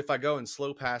out. Because if I go in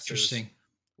slow passes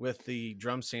with the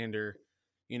drum sander,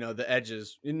 the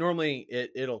edges, normally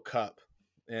it'll cup,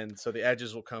 and so the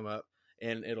edges will come up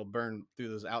and it'll burn through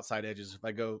those outside edges if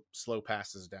I go slow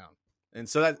passes down. And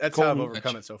so that's how I've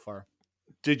overcome it so far.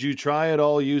 Did you try at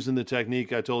all using the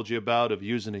technique I told you about of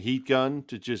using a heat gun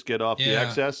to just get off the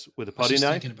excess with a putty knife? I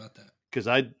was thinking about that. Because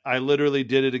I literally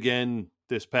did it again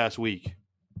this past week.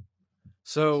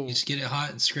 So you just get it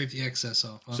hot and scrape the excess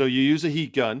off. Huh? So you use a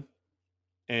heat gun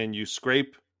and you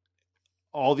scrape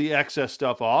all the excess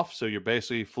stuff off. So you're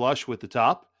basically flush with the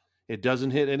top. It doesn't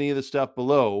hit any of the stuff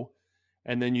below.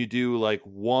 And then you do like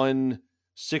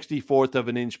 1/64th of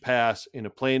an inch pass in a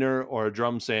planer or a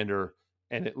drum sander,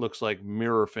 and it looks like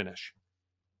mirror finish.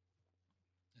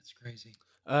 That's crazy.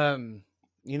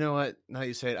 You know what? Now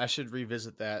you say it, I should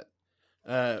revisit that.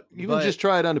 Just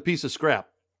try it on a piece of scrap.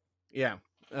 Yeah.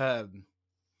 I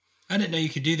didn't know you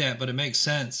could do that, but it makes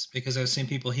sense because I've seen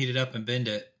people heat it up and bend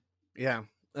it. Yeah.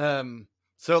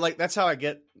 So like that's how I'll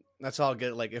get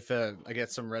like if I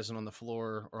get some resin on the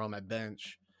floor or on my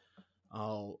bench,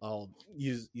 I'll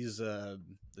use the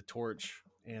torch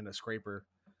and a scraper.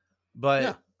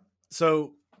 But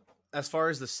so as far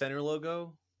as the center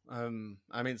logo, I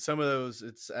mean some of those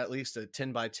it's at least a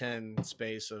 10 by 10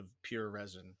 space of pure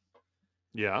resin.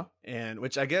 Yeah. And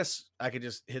which I guess I could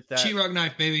just hit that sheetrock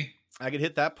knife, baby. I could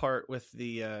hit that part with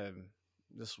the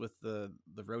just with the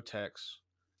Rotex.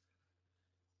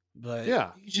 But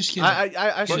yeah, you just get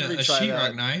I should a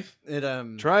sheetrock knife.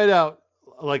 Try it out.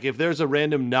 Like if there's a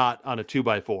random knot on a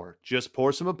 2x4, just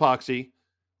pour some epoxy,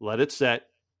 let it set,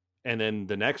 and then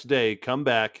the next day come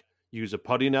back, use a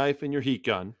putty knife and your heat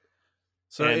gun,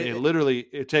 So and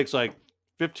it takes like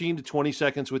 15 to 20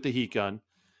 seconds with the heat gun.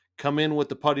 Come in with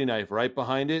the putty knife right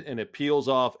behind it, and it peels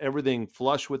off everything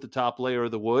flush with the top layer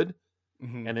of the wood.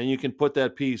 Mhm. And then you can put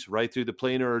that piece right through the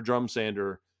planer or drum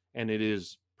sander, and it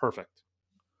is perfect.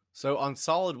 So on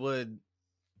solid wood,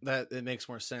 that it makes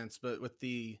more sense, but with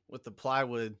the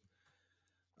plywood,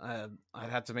 I'd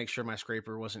have to make sure my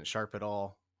scraper wasn't sharp at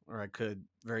all, or I could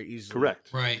very easily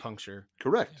Correct. puncture.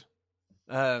 Correct.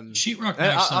 Sheetrock And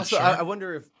knife's not also, sharp. I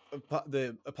wonder if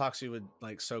the epoxy would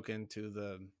like soak into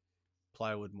the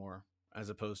plywood more as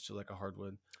opposed to like a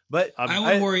hardwood. But I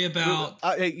would worry about.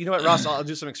 Hey, you know what, Ross? I'll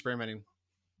do some experimenting.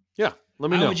 Yeah, let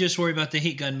me know. I would just worry about the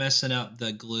heat gun messing up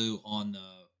the glue on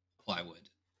the plywood.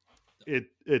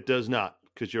 It does not,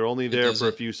 because you're only there for a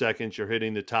doesn't? few seconds. You're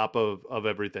hitting the top of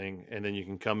everything, and then you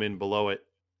can come in below it,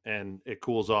 and it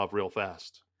cools off real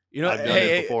fast. You know, I've done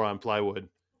it before on plywood.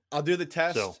 I'll do the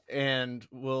test, So. and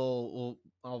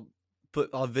I'll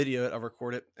video it, I'll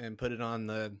record it, and put it on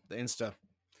the Insta.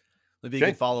 It'll be a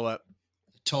Okay. good follow up.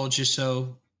 Told you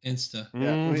so. Insta.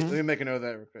 Yeah, Mhm. let me make a note of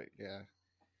that real quick. Yeah,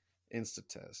 Insta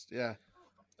test. Yeah.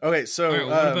 Okay, so All right,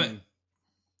 what about-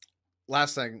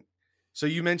 last thing. So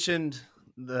you mentioned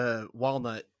the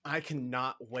walnut. I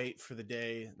cannot wait for the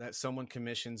day that someone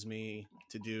commissions me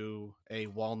to do a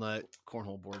walnut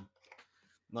cornhole board,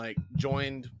 like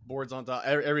joined boards on top.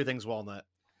 Everything's walnut.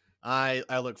 I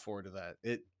look forward to that.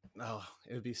 It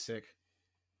would be sick.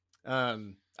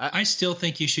 I still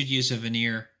think you should use a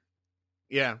veneer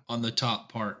Yeah. on the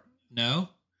top part. No,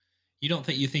 you don't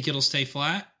think? You think it'll stay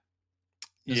flat?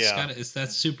 Yeah.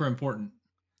 That's super important.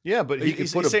 Yeah, but he You can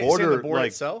say- put a say border the board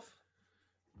like. itself.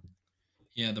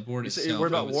 Yeah, the board You say- itself. What I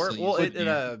about would war? still Well, use it,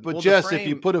 veneer. But the Jess, if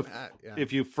you frame- put yeah.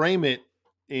 if you frame it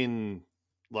in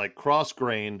like cross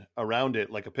grain around it,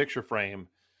 like a picture frame,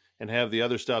 and have the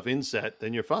other stuff inset,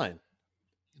 then you're fine.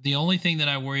 The only thing that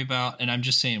I worry about, and I'm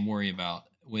just saying worry about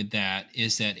with that,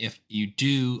 is that if you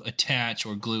do attach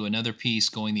or glue another piece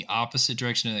going the opposite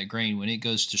direction of that grain, when it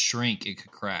goes to shrink, it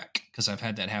could crack. Because I've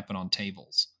had that happen on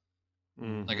tables.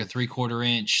 Mhm. Like a 3/4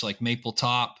 inch, like maple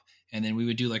top. And then we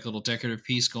would do like a little decorative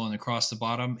piece going across the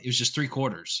bottom. It was just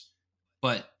 3/4.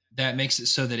 But that makes it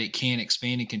so that it can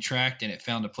expand and contract, and it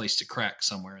found a place to crack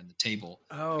somewhere in the table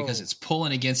because it's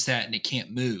pulling against that and it can't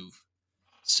move.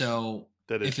 So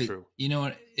That is true. You know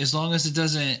what? As long as it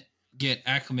doesn't get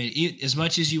acclimated, as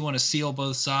much as you want to seal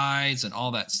both sides and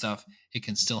all that stuff, it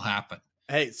can still happen.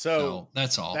 Hey, so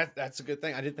that's all. That's a good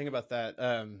thing. I didn't think about that.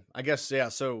 I guess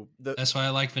So that's why I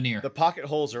like veneer. The pocket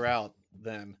holes are out.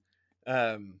 Then,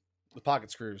 the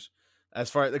pocket screws. As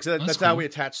far as that's how cool. we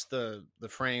attach the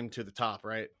frame to the top,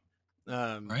 right?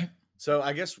 Right. So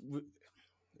I guess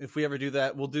if we ever do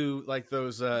that, we'll do like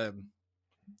those.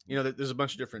 There's a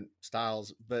bunch of different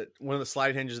styles, but one of the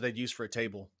slide hinges they'd use for a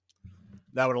table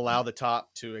that would allow the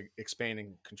top to expand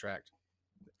and contract,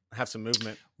 have some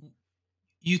movement.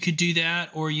 You could do that,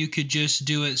 or you could just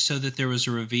do it so that there was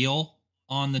a reveal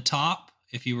on the top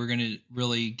if you were going to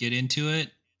really get into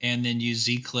it, and then use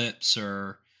Z-clips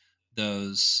or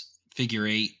those figure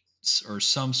eights or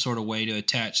some sort of way to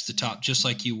attach the top, just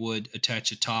like you would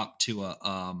attach a top to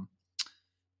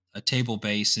a table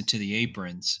base and to the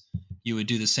aprons. You would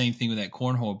do the same thing with that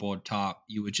cornhole board top.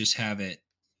 You would just have it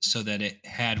so that it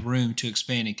had room to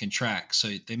expand and contract.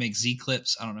 So they make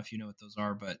Z-clips. I don't know if you know what those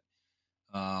are, but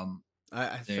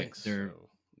I think they're so.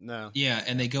 No. Yeah,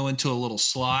 and they go into a little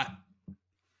slot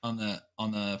on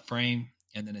the frame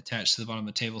and then attach to the bottom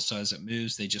of the table. So as it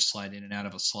moves, they just slide in and out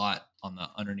of a slot on the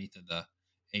underneath of the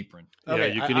apron. Yeah,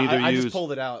 you can either I use. just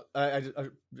pulled it out. I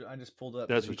just pulled up.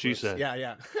 That's the what she clips. said.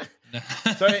 Yeah.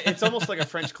 So it's almost like a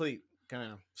French cleat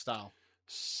kind of style.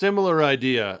 Similar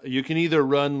idea. You can either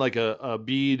run like a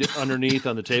bead underneath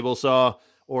on the table saw,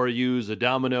 or use a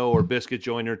domino or biscuit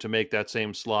joiner to make that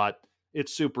same slot.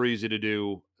 It's super easy to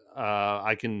do.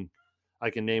 I can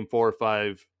name 4 or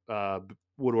 5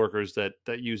 woodworkers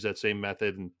that use that same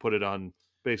method and put it on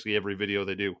basically every video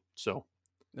they do. So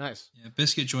Nice. Yeah,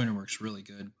 biscuit joiner works really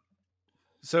good.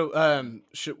 So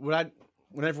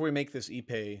whenever we make this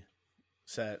epay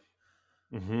set,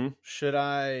 should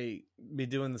I be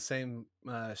doing the same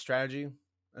strategy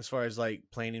as far as like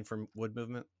planning for wood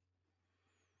movement?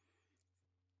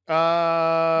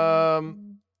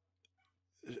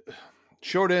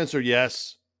 Short answer,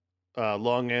 yes.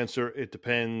 Long answer, it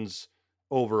depends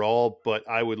overall, but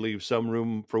I would leave some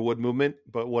room for wood movement.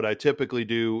 But what I typically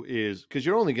do is, because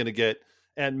you're only going to get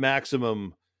at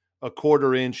maximum a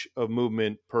 1/4 inch of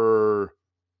movement per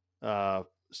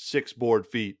 6 board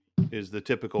feet is the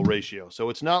typical ratio. So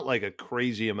it's not like a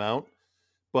crazy amount,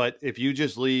 but if you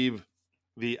just leave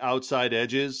the outside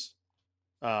edges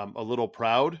a little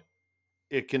proud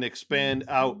it can expand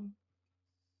out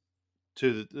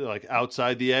to like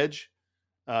outside the edge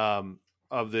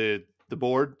of the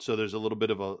board. So there's a little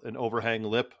bit of an overhang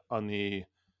lip on the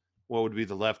what would be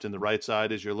the left and the right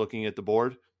side as you're looking at the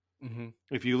board. Mm-hmm.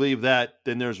 If you leave that,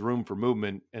 then there's room for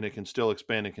movement, and it can still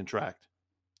expand and contract.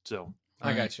 So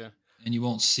I gotcha. And you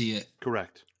won't see it.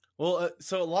 Correct. Well,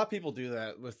 so a lot of people do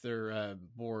that with their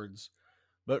boards,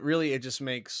 but really it just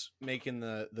makes making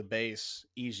the base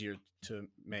easier to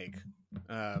make.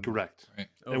 Correct. Right.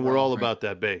 And we're all about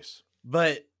that base.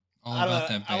 But All about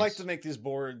that I like base. to make these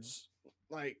boards.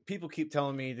 Like people keep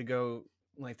telling me to go.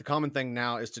 Like the common thing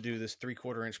now is to do this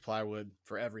 3/4 inch plywood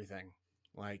for everything,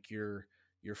 like your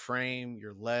frame,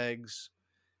 your legs,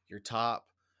 your top,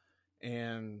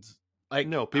 and like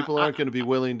No, people aren't going to be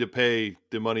willing to pay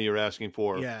the money you're asking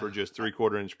for Yeah. just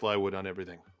 3/4 inch plywood on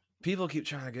everything. People keep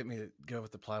trying to get me to go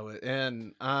with the plywood,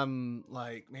 and I'm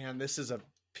like, man, this is a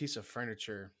piece of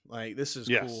furniture. Like this is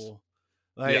Yes. cool.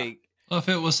 Like Well, if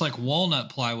it was like walnut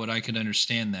plywood, I could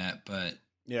understand that, but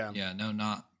yeah. no,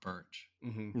 not birch.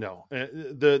 Mm-hmm. No,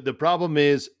 the problem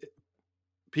is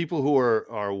people who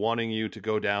are wanting you to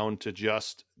go down to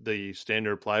just the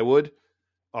standard plywood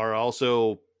are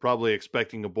also probably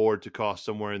expecting a board to cost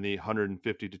somewhere in the $150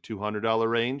 to $200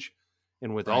 range.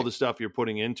 And with all Right. the stuff you're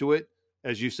putting into it,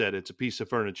 as you said, it's a piece of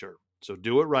furniture. So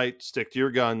do it right, stick to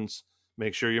your guns,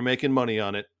 make sure you're making money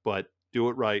on it, but do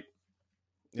it right.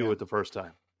 Do it the first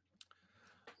time.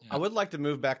 I would like to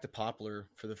move back to poplar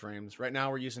for the frames. Right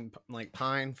now we're using like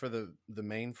pine for the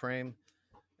main frame,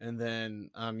 and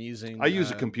then I'm using. I use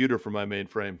a computer for my main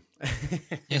frame.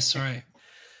 Yes, right.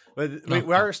 But No,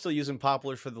 we are still using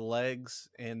poplar for the legs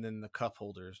and then the cup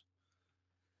holders.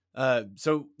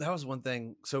 So that was one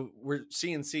thing. So we're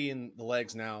CNCing the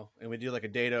legs now, and we do like a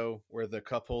dado where the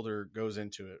cup holder goes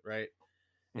into it, right?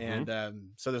 Mhm.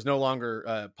 And so there's no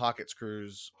longer pocket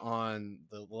screws on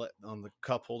the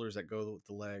cup holders that go with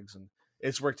the legs, and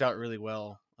it's worked out really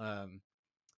well. And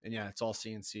yeah, it's all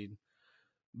CNC'd,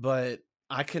 but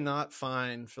I cannot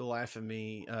find for the life of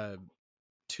me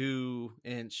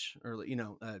 2-inch or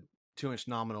 2-inch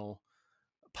nominal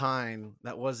pine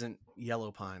that wasn't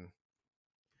yellow pine.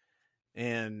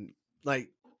 And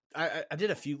like I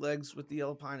did a few legs with the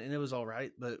yellow pine and it was all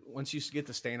right, but once you get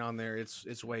the stain on there,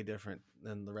 it's way different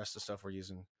than the rest of the stuff we're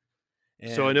using.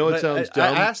 So I know it sounds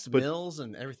dumb, I asked but Mills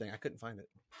and everything. I couldn't find it.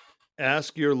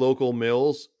 ask your local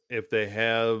mills if they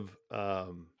have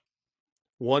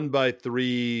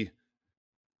 1x3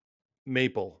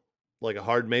 maple, like a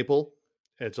hard maple.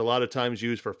 It's a lot of times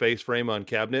used for face frame on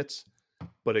cabinets,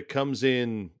 but it comes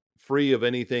in free of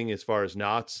anything as far as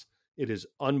knots. It is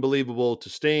unbelievable to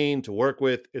stain, to work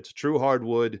with. It's a true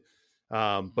hardwood,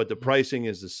 but the pricing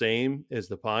is the same as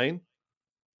the pine.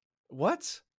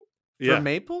 What? Yeah. For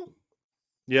maple?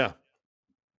 Yeah.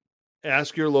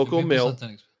 Ask your local Maple's mill. not that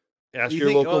expensive. Ask You your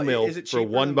think- local oh, mill is it for cheaper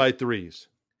 1x3s.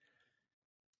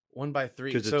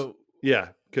 1x3. 'Cause So Yeah,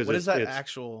 because what is that it's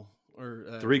actual or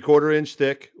 3/4 inch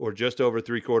thick or just over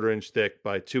 3/4 inch thick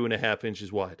by 2.5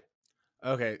 inches wide.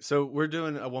 Okay, so we're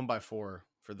doing a 1x4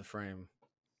 for the frame.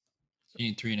 You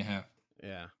need 3.5.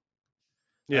 Yeah.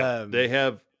 Yeah, they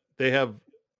have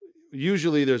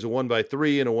usually there's a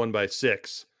 1x3 and a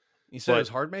 1x6. You said it But- was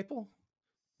hard maple?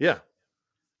 Yeah.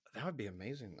 That would be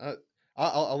amazing.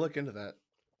 I'll look into that.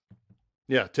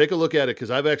 Yeah, take a look at it because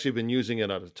I've actually been using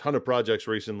it on a ton of projects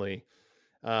recently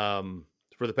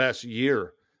for the past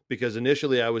year because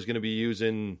initially I was going to be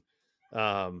using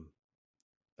a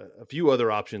few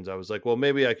other options. I was like, well,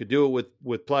 maybe I could do it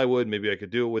with plywood. Maybe I could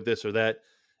do it with this or that.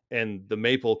 And the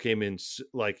maple came in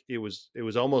like it was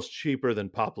almost cheaper than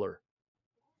poplar.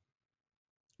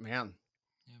 Man.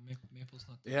 Yeah, maple's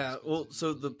not. That Yeah, well, expensive so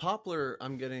usually. the poplar,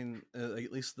 I'm getting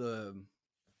at least when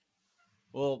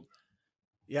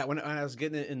I was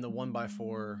getting it in the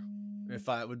 1x4, if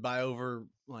I would buy over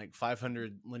like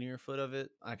 500 linear foot of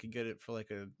it, I could get it for like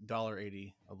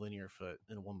 $1.80 a linear foot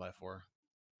in a 1x4.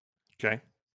 Okay.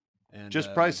 And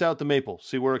Just price out the maple.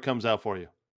 See where it comes out for you.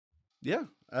 Yeah,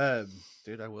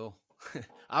 dude, I will.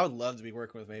 I would love to be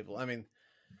working with maple. I mean,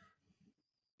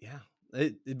 yeah,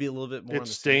 it'd be a little bit more. It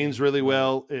stains really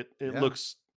well. It Yeah.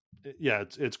 looks,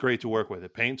 it's great to work with.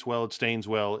 It paints well. It stains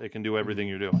well. It can do everything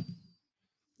you're doing.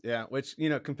 Yeah, which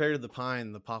compared to the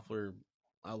pine, the poplar,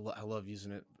 I love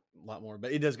using it a lot more.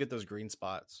 But it does get those green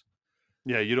spots.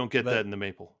 Yeah, you don't get But- that in the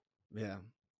maple. Yeah.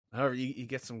 However, you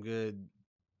get some good.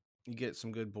 You get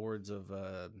some good boards of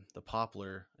the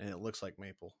poplar, and it looks like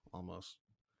maple almost.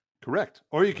 Correct.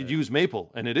 Or you could Right. use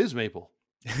maple, and it is maple.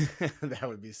 That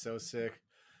would be so sick.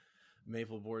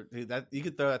 Maple board, dude. That you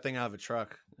could throw that thing out of a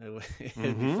truck. It'd be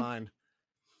Mhm. fine.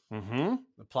 Mm-hmm.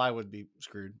 The ply would be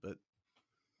screwed, but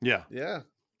Yeah. Yeah.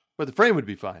 But the frame would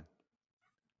be fine.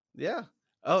 Yeah.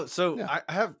 Oh, so Yeah.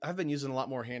 I've been using a lot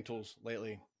more hand tools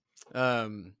lately.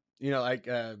 Recently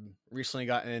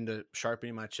gotten into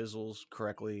sharpening my chisels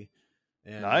correctly,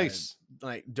 and Nice.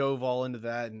 like dove all into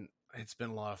that, and it's been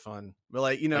a lot of fun. But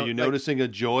like, Are you noticing a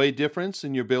joy difference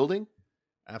in your building?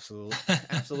 absolutely,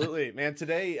 absolutely, man.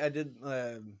 Today I did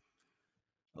a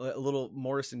little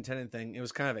Morrison tenon thing. It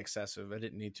was kind of excessive. I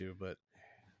didn't need to, but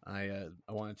I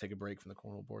wanted to take a break from the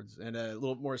cornhole boards, and a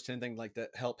little Morrison tenon thing like to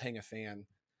help hang a fan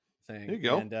thing. There you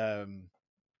go. And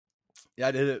yeah,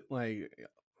 I did it like,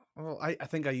 well, I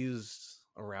think I used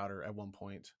a router at one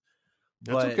point.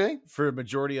 That's But okay. for a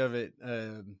majority of it,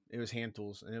 it was hand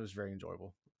tools, and it was very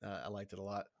enjoyable. I liked it a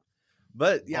lot.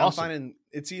 But yeah, Awesome. I'm finding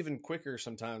it's even quicker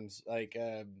sometimes, like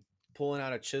pulling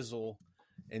out a chisel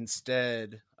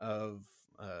instead of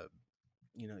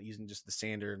using just the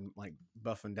sander and like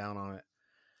buffing down on it.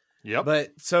 Yep. But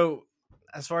so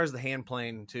as far as the hand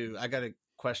plane too, I got a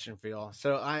question for y'all.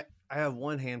 So I have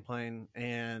one hand plane,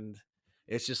 and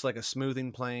it's just like a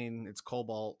smoothing plane. It's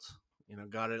Cobalt,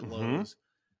 got it at Lowe's.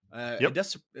 Yep.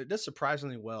 It does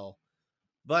surprisingly well,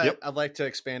 but Yep. I'd like to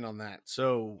expand on that.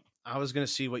 So I was going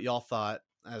to see what y'all thought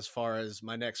as far as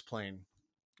my next plane.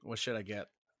 What should I get?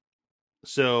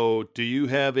 So, do you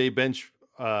have a bench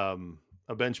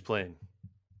plane?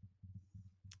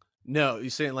 No, you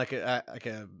saying like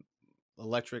a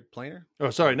electric planer? Oh,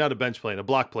 sorry, not a bench plane. A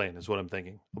block plane is what I'm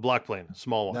thinking. A block plane, a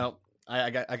small one. No, I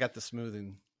got the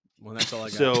smoothing one. That's all I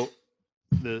got. So,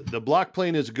 the block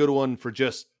plane is a good one for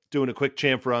just doing a quick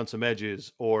chamfer on some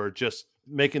edges or just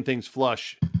making things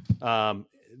flush.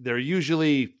 They're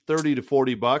usually $30 to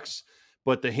 $40,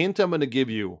 but the hint I'm going to give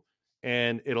you,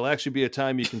 and it'll actually be a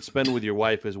time you can spend with your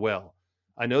wife as well.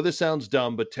 I know this sounds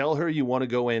dumb, but tell her you want to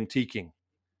go antiquing.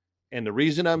 And the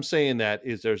reason I'm saying that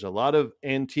is there's a lot of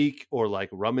antique or like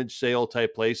rummage sale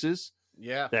type places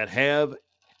that have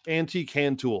antique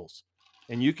hand tools.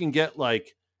 And you can get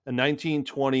like a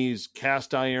 1920s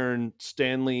cast iron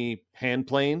Stanley hand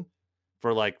plane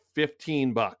for like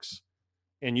 $15.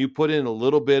 And you put in a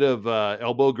little bit of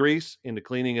elbow grease into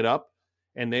cleaning it up.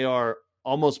 And they are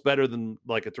almost better than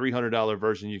like a $300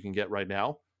 version you can get right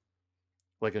now.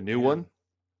 Like a new one.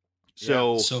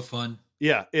 So, so fun.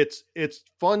 Yeah, it's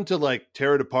fun to like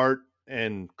tear it apart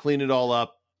and clean it all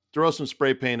up, throw some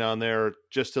spray paint on there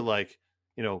just to like,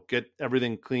 get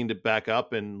everything cleaned back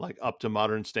up and like up to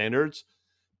modern standards.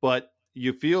 But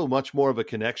you feel much more of a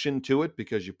connection to it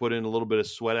because you put in a little bit of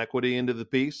sweat equity into the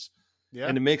piece. Yeah.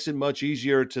 And it makes it much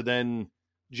easier to then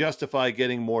justify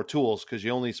getting more tools because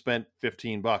you only spent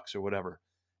 $15 or whatever.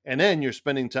 And then you're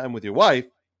spending time with your wife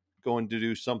going to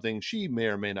do something she may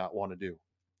or may not want to do.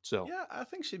 So yeah, I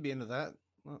think she'd be into that.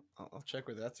 Well, I'll check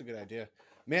with her. That's a good idea,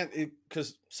 man.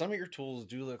 Because some of your tools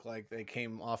do look like they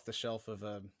came off the shelf of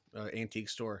a antique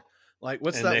store. Like,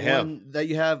 what's that one that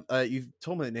you have? You've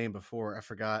told me the name before. I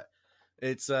forgot.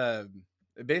 It's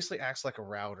it basically acts like a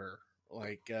router.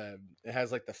 Like it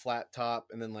has like the flat top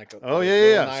and then like a So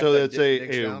that's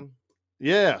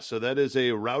so that is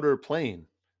a router plane.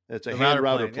 That's a hand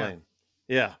router plane.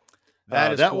 Yeah.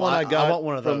 That is that cool. one I got. I want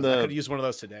one of those. I could use one of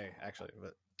those today, actually.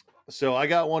 But so I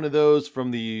got one of those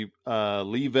from the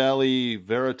Lee Valley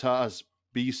Veritas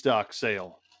B stock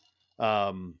sale.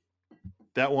 That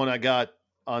one I got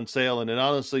on sale, and it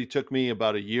honestly took me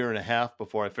about 1.5 years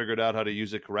before I figured out how to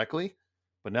use it correctly.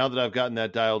 But now that I've gotten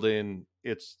that dialed in,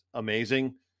 it's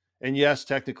amazing. And yes,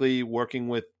 technically working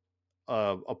with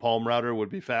a palm router would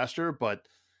be faster, but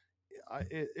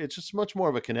it's just much more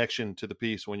of a connection to the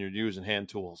piece when you're using hand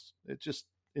tools. It's just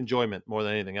enjoyment more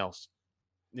than anything else.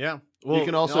 Yeah. Well, you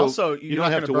can also you don't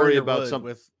have to worry about something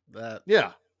with that.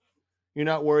 Yeah. You're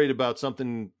not worried about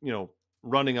something,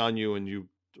 running on you and you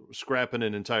scrapping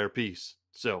an entire piece.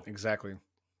 So exactly.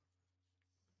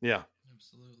 Yeah.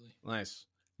 Absolutely. Nice.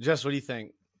 Jess, what do you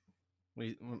think?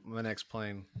 The next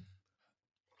plane.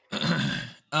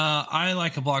 I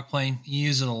like a block plane. You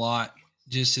use it a lot.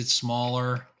 Just it's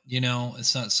smaller.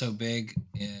 It's not so big.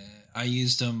 I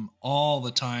used them all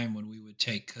the time when we would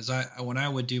take because when I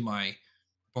would do my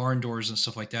barn doors and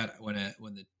stuff like that, when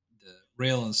the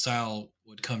rail and stile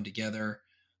would come together,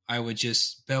 I would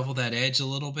just bevel that edge a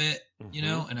little bit,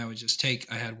 and I would just I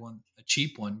had a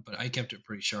cheap one, but I kept it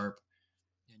pretty sharp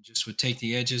and just would take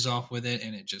the edges off with it,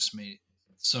 and it just made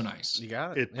it so nice. You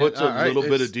got it. It puts a little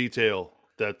bit of detail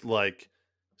that like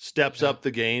steps up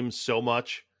the game so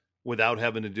much without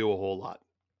having to do a whole lot.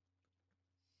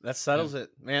 That settles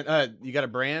it, man. You got a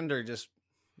brand or just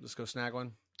go snag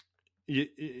one?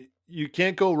 You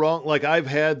can't go wrong. Like I've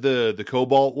had the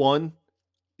Cobalt one.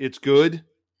 It's good. It's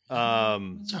all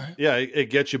right. Yeah, it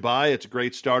gets you by. It's a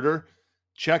great starter.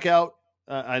 Check out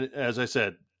as I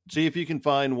said, see if you can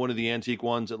find one of the antique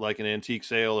ones at like an antique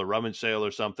sale or rummage sale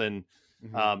or something.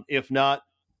 Mhm. If not,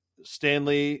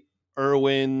 Stanley,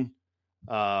 Irwin,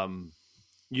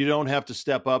 you don't have to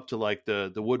step up to like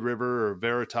the Wood River or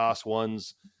Veritas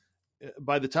ones.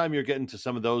 By the time you're getting to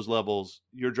some of those levels,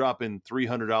 you're dropping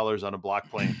 $300 on a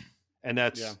block plane, and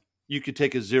Yeah. you could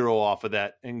take a zero off of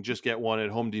that and just get one at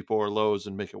Home Depot or Lowe's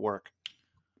and make it work.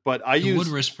 But I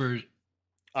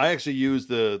actually use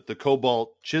the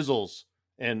Cobalt chisels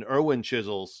and Irwin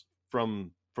chisels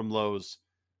from Lowe's.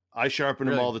 I sharpen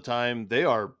them Really? all the time. They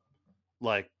are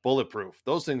like bulletproof.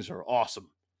 Those things are awesome.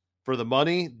 For the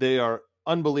money, they are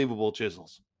unbelievable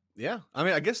chisels. Yeah. I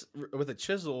mean, I guess with a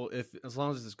chisel, as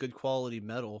long as it's good quality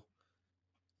metal,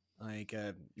 like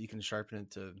you can sharpen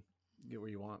it to get where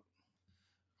you want.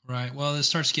 Right. Well, it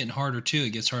starts getting harder too.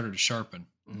 It gets harder to sharpen.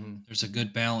 Mm-hmm. There's a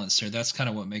good balance there. That's kind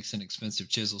of what makes an expensive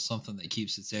chisel, something that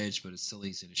keeps its edge, but it's still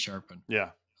easy to sharpen.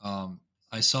 Yeah.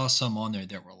 I saw some on there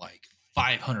that were like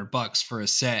 $500 for a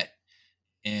set,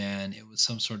 and it was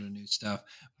some sort of new stuff.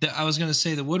 I was going to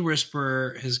say the Wood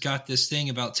Whisperer has got this thing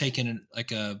about taking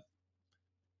like a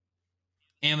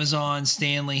Amazon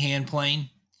Stanley hand plane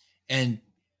and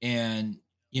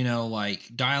like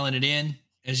dialing it in,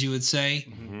 as you would say.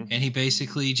 Mm-hmm. And he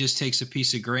basically just takes a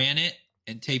piece of granite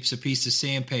and tapes a piece of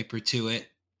sandpaper to it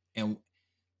and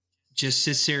just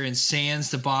sits there and sands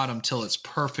the bottom till it's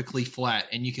perfectly flat.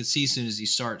 And you can see as soon as he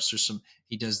starts,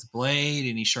 he does the blade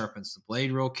and he sharpens the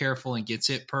blade real careful and gets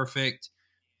it perfect.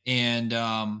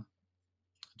 And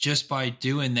just by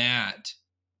doing that,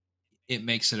 it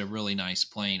makes it a really nice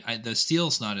plane. The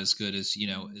steel's not as good as,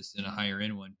 as in a higher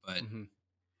end one, but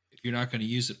if you're not going to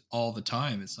use it all the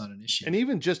time, it's not an issue. And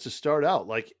even just to start out,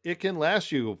 like it can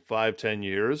last you 5-10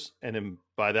 years. And then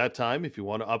by that time, if you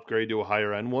want to upgrade to a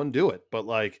higher end one, do it. But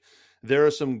like there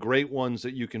are some great ones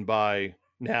that you can buy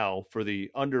now for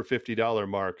the under $50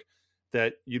 mark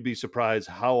that you'd be surprised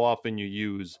how often you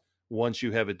use once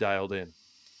you have it dialed in.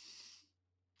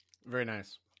 Very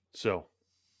nice. So,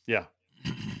 yeah.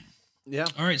 Yeah.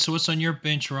 All right. So what's on your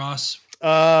bench, Ross?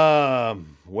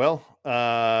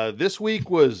 This week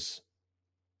was,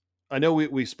 I know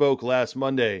we spoke last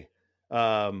Monday.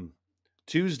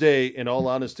 Tuesday, in all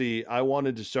honesty, I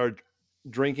wanted to start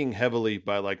drinking heavily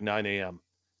by like 9 a.m.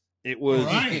 It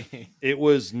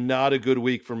was not a good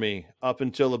week for me up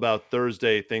until about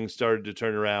Thursday. Things started to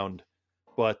turn around,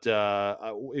 but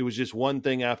it was just one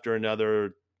thing after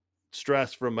another.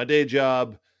 Stress from my day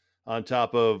job on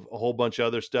top of a whole bunch of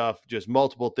other stuff, just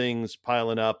multiple things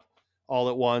piling up all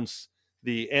at once.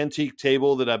 The antique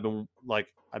table that I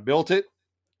built it.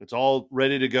 It's all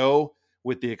ready to go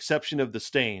with the exception of the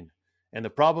stain. And the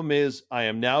problem is I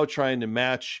am now trying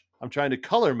to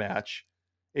color match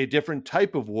a different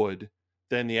type of wood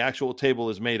than the actual table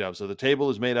is made of. So the table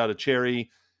is made out of cherry.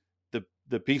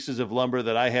 The pieces of lumber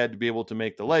that I had to be able to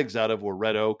make the legs out of were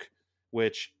red oak,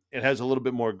 which it has a little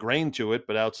bit more grain to it.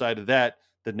 But outside of that,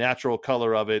 the natural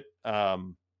color of it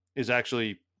is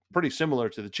actually pretty similar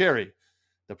to the cherry.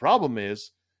 The problem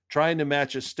is trying to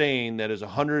match a stain that is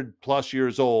 100 plus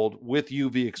years old with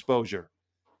UV exposure.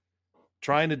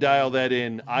 Trying to dial that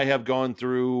in, I have gone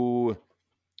through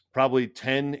probably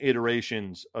 10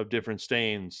 iterations of different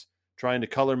stains, trying to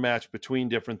color match between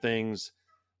different things.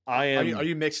 Are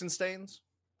you mixing stains?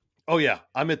 Oh yeah,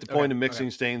 I'm at the point of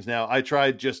mixing stains now. I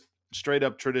tried just straight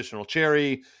up traditional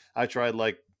cherry. I tried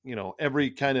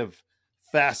every kind of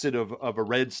facet of a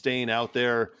red stain out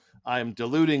there. I'm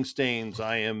diluting stains.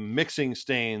 I am mixing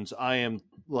stains. I am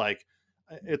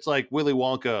it's like Willy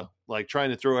Wonka, like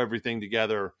trying to throw everything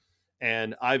together.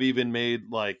 And I've even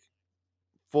made like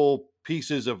full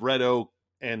pieces of red oak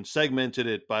and segmented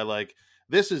it by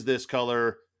this is this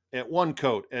color at 1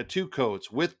 coat, at 2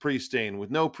 coats, with pre-stain, with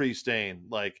no pre-stain,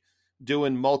 like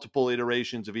doing multiple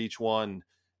iterations of each one.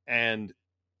 And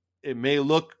it may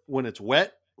look when it's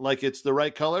wet like it's the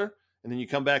right color. And then you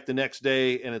come back the next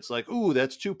day and it's like, ooh,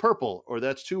 that's too purple, or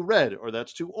that's too red, or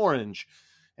that's too orange.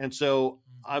 And so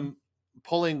I'm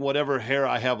pulling whatever hair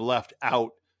I have left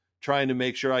out, trying to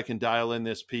make sure I can dial in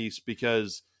this piece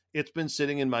because it's been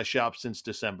sitting in my shop since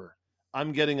December.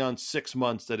 I'm getting on 6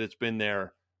 months that it's been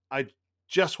there. I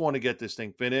just want to get this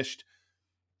thing finished,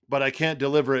 but I can't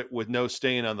deliver it with no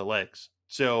stain on the legs.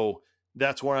 So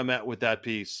that's where I'm at with that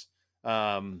piece.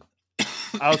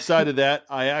 Outside of that,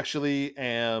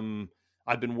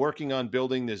 I've been working on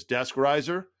building this desk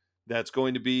riser. That's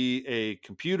going to be a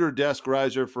computer desk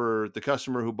riser for the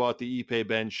customer who bought the ePay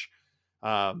bench.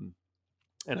 And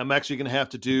I'm actually going to have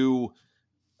to do,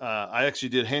 I actually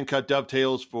did hand cut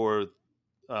dovetails for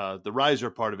the riser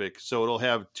part of it. So it'll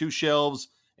have 2 shelves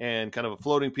and kind of a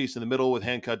floating piece in the middle with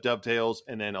hand cut dovetails,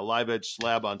 and then a live edge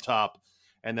slab on top.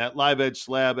 And that live edge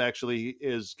slab actually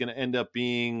is going to end up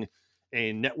being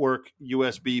a network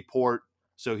USB port,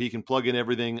 so he can plug in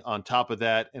everything on top of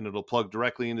that, and it'll plug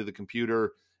directly into the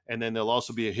computer. And then there'll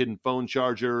also be a hidden phone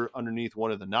charger underneath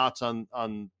one of the knots on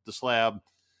the slab.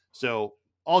 So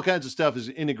all kinds of stuff is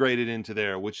integrated into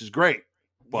there, which is great.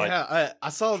 But yeah, I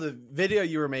saw the video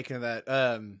you were making of that.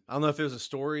 I don't know if it was a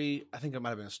story. I think it might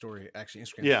have been a story, actually,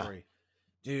 Instagram story.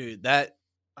 Dude, that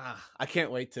I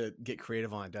can't wait to get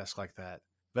creative on a desk like that.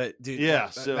 But dude,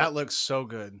 that looks so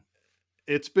good.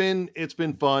 It's been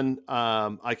fun.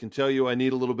 I can tell you I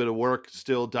need a little bit of work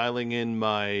still dialing in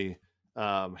my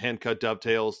hand cut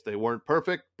dovetails. They weren't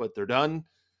perfect, but they're done.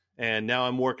 And now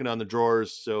I'm working on the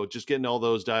drawers. So just getting all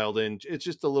those dialed in. It's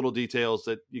just the little details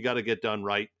that you got to get done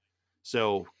right.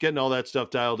 So getting all that stuff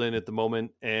dialed in at the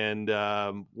moment. And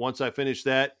once I finish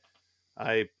that,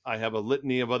 I have a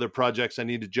litany of other projects I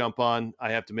need to jump on.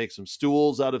 I have to make some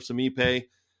stools out of some Ipe.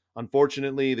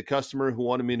 Unfortunately, the customer who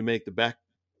wanted me to make the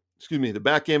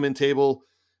backgammon table,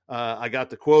 I got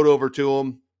the quote over to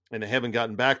them, and they haven't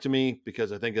gotten back to me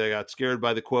because I think I got scared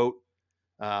by the quote.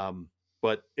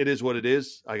 But it is what it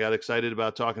is. I got excited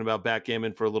about talking about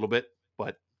backgammon for a little bit,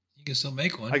 but you can still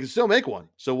make one. I can still make one.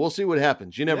 So we'll see what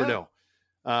happens. You never know.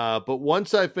 But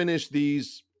once I finish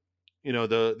these,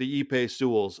 the Ipe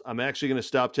stools, I'm actually going to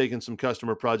stop taking some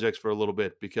customer projects for a little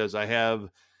bit because I have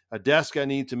a desk I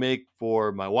need to make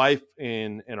for my wife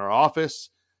in our office.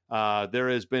 There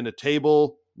has been a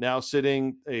table now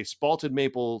sitting, a spalted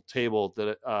maple table,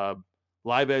 that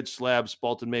live edge slab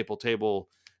spalted maple table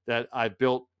that I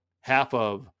built half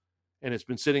of, and it's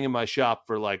been sitting in my shop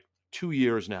for like 2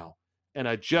 years now. And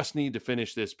I just need to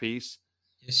finish this piece.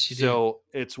 Yes, you do. So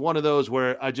it's one of those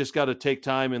where I just got to take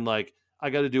time and I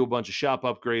got to do a bunch of shop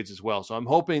upgrades as well. So I'm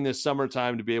hoping this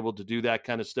summertime to be able to do that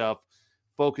kind of stuff,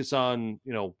 focus on,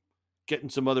 getting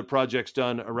some other projects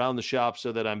done around the shop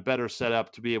so that I'm better set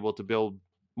up to be able to build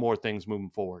more things moving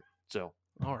forward. So,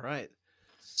 all right,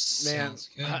 man,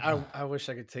 good. I wish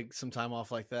I could take some time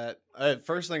off like that.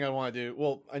 First thing I want to do,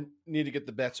 well, I need to get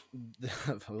the bench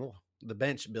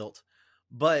built.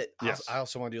 But yes. I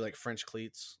also want to do like French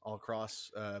cleats all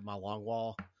across my long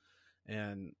wall.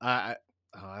 And I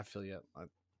feel you.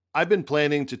 I've been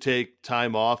planning to take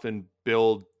time off and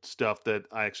build stuff that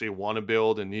I actually want to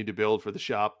build and need to build for the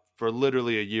shop for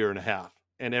literally a year and a half.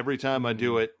 And every time I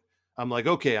do it, I'm like,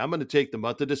 okay, I'm going to take the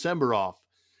month of December off.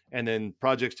 And then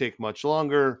projects take much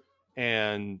longer.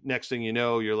 And next thing you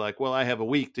know, you're like, well, I have a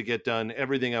week to get done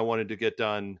everything I wanted to get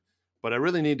done. But I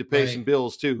really need to pay some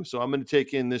bills too. So I'm going to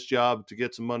take in this job to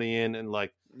get some money in. And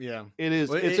it is,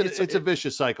 it's a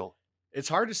vicious cycle. It's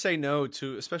hard to say no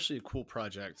to, especially a cool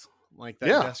project like that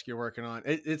desk you're working on.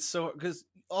 It's so, because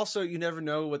also you never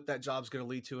know what that job's going to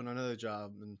lead to in another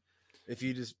job. And if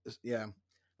you just,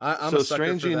 I'm so a sucker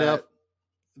strangely for that. enough,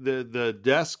 the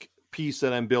desk piece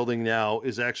that I'm building now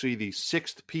is actually the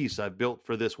 6th piece I've built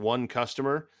for this one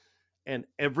customer. And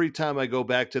every time I go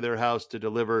back to their house to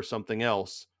deliver something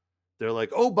else, they're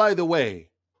like, oh, by the way,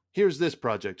 here's this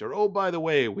project. Or, oh, by the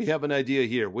way, we have an idea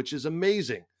here, which is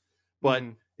amazing. But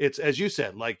it's, as you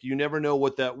said, you never know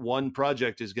what that one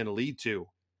project is going to lead to.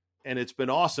 And it's been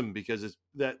awesome because it's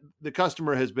that the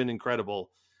customer has been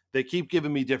incredible. They keep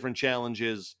giving me different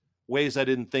challenges, ways I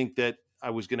didn't think that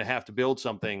I was going to have to build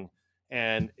something.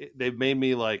 And they've made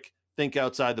me think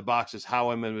outside the boxes, how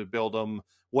I'm going to build them,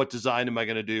 what design am I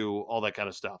going to do, all that kind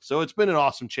of stuff. So it's been an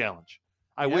awesome challenge.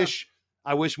 I wish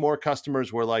more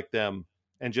customers were like them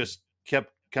and just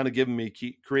kept kind of giving me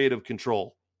creative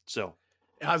control. So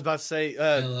I was about to say,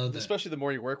 especially the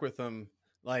more you work with them,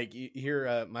 you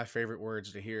hear my favorite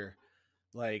words to hear,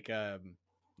 they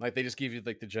just give you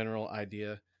the general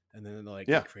idea and then they're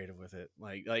get creative with it.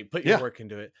 Put your work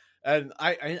into it. And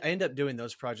I end up doing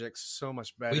those projects so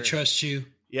much better. We trust you.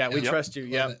 Yeah, we trust you.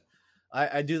 Yeah.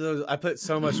 I do those. I put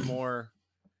so much more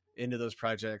into those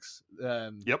projects.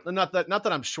 Not that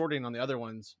I'm shorting on the other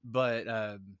ones, but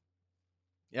I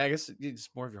guess it's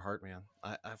more of your heart, man.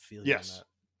 I feel you on that.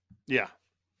 Yeah.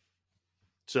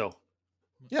 So,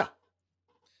 yeah.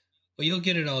 Well, you'll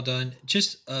get it all done.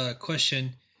 Just a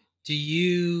question.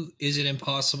 Is it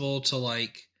impossible to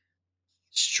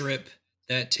strip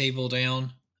that table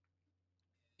down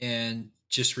and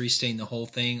just restain the whole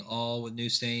thing all with new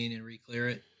stain and re-clear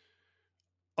it?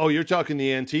 Oh, you're talking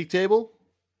the antique table?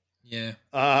 Yeah.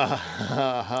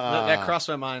 That crossed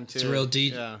my mind too. It's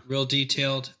real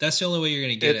detailed. That's the only way you're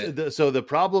going to get it. So the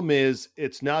problem is,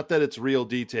 it's not that it's real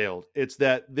detailed. It's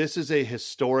that this is a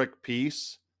historic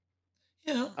piece.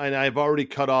 Yeah. And I've already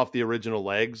cut off the original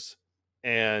legs.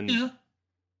 And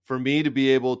for me to be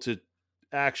able to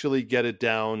actually get it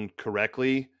down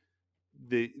correctly,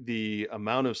 the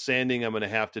amount of sanding I'm going to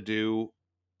have to do,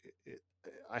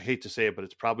 I hate to say it, but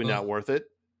it's probably not worth it.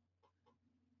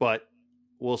 But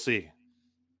we'll see.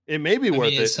 It may be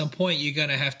worth it. At some point, you're going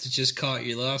to have to just cut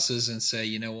your losses and say,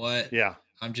 you know what? Yeah.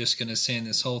 I'm just going to sand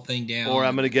this whole thing down. Or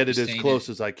I'm going to get it as close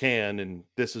as I can, and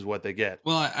this is what they get.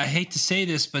 Well, I hate to say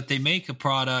this, but they make a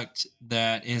product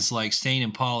that is like stain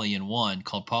and poly in one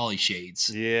called Poly Shades.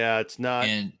 Yeah, it's not.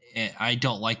 And I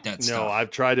don't like that stuff. No,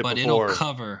 I've tried it before.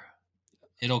 But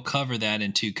it'll cover that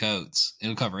in 2 coats.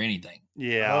 It'll cover anything.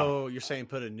 Yeah. Oh, you're saying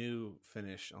put a new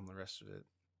finish on the rest of it.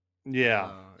 Yeah.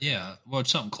 Yeah. Well,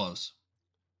 it's something close.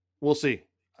 We'll see.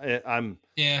 I'm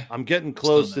getting Still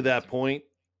close to that point,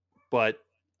 but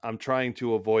I'm trying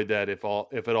to avoid that if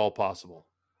at all possible.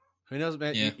 Who knows,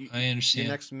 man? Yeah, I understand.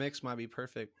 Your next mix might be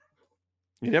perfect.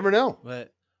 You never know.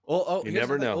 But you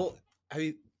never know. Well, have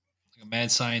you, like a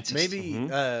mad scientist. Maybe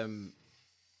I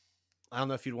don't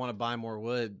know if you'd want to buy more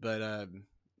wood, but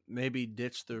maybe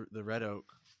ditch the red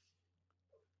oak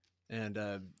and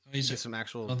get some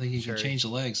actual. I don't think you can change the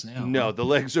legs now. No, the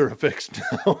legs are affixed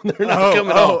now. They're not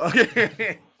coming out.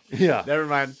 Okay. Yeah. Never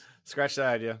mind. Scratch that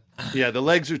idea. Yeah, the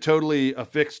legs are totally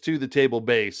affixed to the table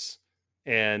base,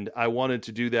 and I wanted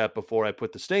to do that before I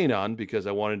put the stain on because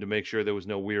I wanted to make sure there was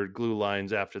no weird glue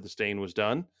lines after the stain was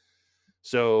done.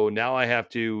 So now I have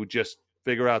to just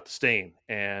figure out the stain,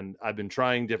 and I've been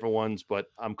trying different ones, but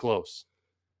I'm close.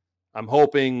 I'm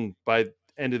hoping by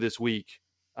end of this week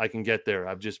I can get there.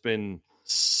 I've just been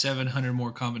 700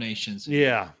 more combinations.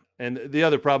 Yeah, and the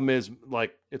other problem is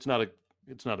like it's not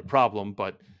a problem,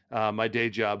 but my day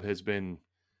job has been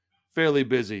fairly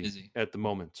busy at the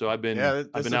moment. So I've been out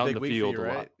in the field a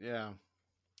lot. Yeah.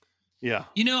 Yeah.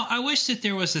 You know, I wish that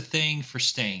there was a thing for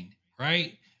stain,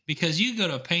 right? Because you go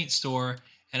to a paint store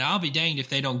and I'll be danged if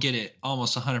they don't get it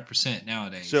almost 100%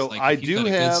 nowadays. So like I if you've got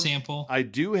a good sample. I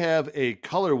do have a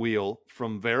color wheel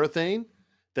from Varathane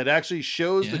that actually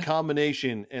shows the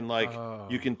combination, and like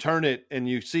you can turn it and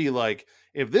you see like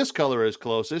if this color is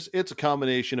closest, it's a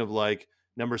combination of like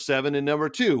number 7 and number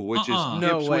 2, which is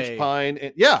Ipswich Pine.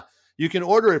 And you can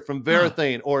order it from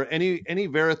Varathane or any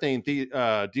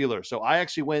Varathane dealer. So I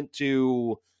actually went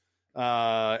to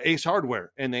Ace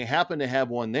Hardware and they happen to have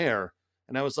one there.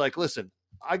 And I was like, listen,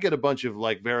 I get a bunch of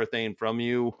like Varathane from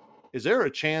you. Is there a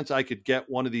chance I could get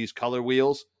one of these color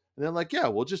wheels? And they're like, yeah,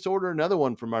 we'll just order another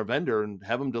one from our vendor and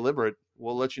have them deliver it.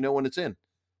 We'll let you know when it's in.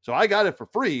 So I got it for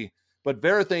free, but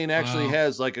Varathane actually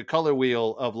has like a color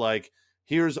wheel of like,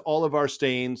 here's all of our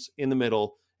stains in the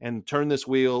middle, and turn this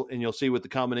wheel and you'll see what the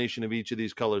combination of each of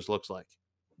these colors looks like.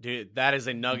 Dude, that is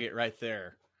a nugget right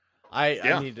there. I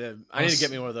need to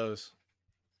get me one of those.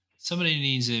 Somebody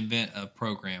needs to invent a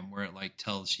program where it like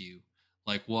tells you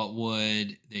like what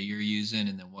wood that you're using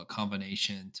and then what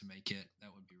combination to make it.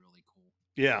 That would be really cool.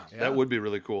 Yeah. That would be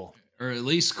really cool. Or at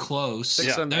least close.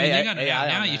 Yeah.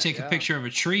 Now you take a picture of a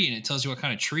tree and it tells you what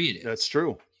kind of tree it is. That's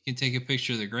true. You can take a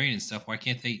picture of the grain and stuff. Why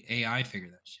can't they AI figure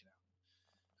that shit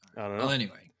out? I don't know. Well,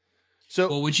 anyway.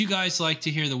 So, would you guys like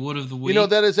to hear the wood of the week? You know,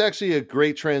 that is actually a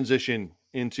great transition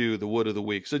into the wood of the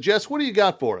week. So, Jess, what do you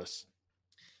got for us?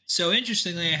 So,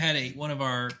 interestingly, I had one of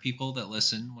our people that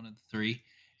listened, one of the 3,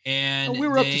 and we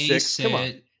were up to 6. Come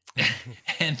on.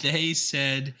 And they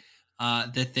said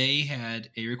that they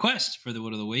had a request for the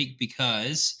wood of the week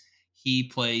because he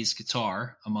plays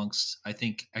guitar I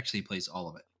think he plays all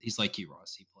of it. He's like you,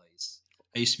 Ross.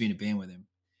 I used to be in a band with him.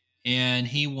 And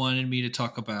he wanted me to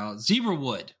talk about zebra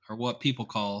wood, or what people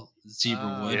call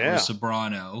zebra wood, or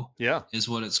Sobrano. Yeah. Is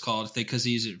what it's called, because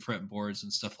they use it in fretboards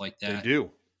and stuff like that. They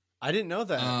do. I didn't know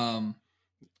that.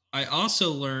 I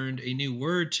also learned a new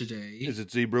word today. Is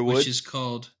it zebra wood? Which is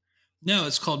called, no,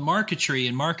 it's called marquetry,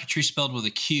 and marquetry spelled with a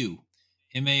Q.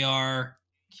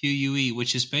 Marquue,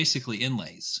 which is basically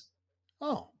inlays.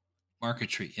 Oh.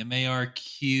 Marquetry.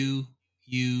 Marquetry.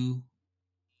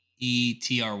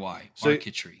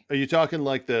 Marquetry. Are you talking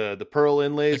like the pearl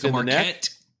inlays like in the neck?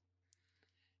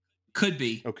 Could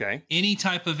be. Okay. Any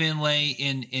type of inlay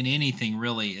in anything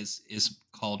really is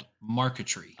called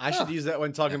marquetry. I should use that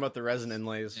when talking about the resin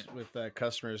inlays with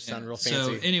customers. Sound real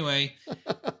fancy. So anyway,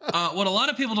 what a lot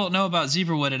of people don't know about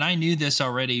zebra wood, and I knew this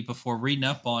already before reading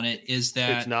up on it, is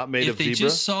that it's not made of zebra.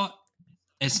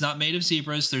 It's not made of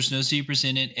zebras. There's no zebras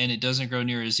in it, and it doesn't grow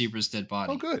near a zebra's dead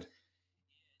body. Oh, good.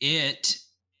 It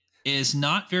is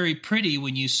not very pretty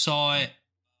when you saw it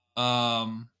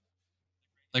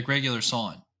like regular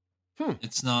sawn.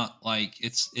 It's not like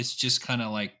it's just kind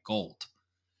of like gold.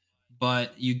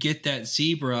 But you get that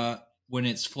zebra when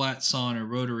it's flat sawn or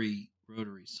rotary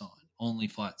sawn. Only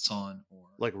flat sawn, or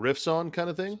like riff sawn kind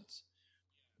of thing.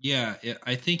 Yeah,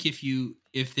 I think if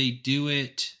they do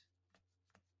it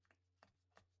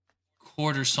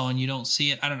quarter sawn, you don't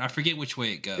see it. I don't know. I forget which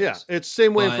way it goes. Yeah, it's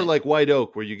same way for But- like white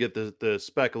oak, where you get the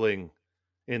speckling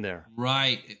in there.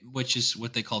 Right, which is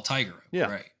what they call tiger oak.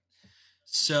 Yeah. Right.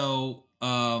 So,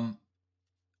 the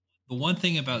one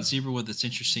thing about zebrawood that's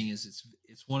interesting is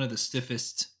it's one of the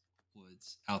stiffest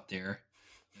woods out there.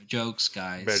 No jokes,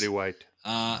 guys. Very white.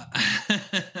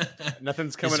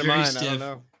 Nothing's coming to very mind. stiff. I don't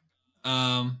know.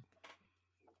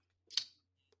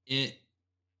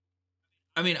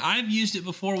 I mean, I've used it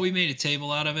before. We made a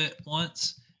table out of it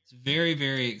once. It's very,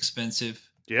 very expensive.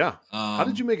 Yeah. How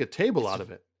did you make a table out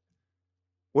of it?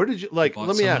 Where did you like? Bought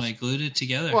Let me some ask. and I glued it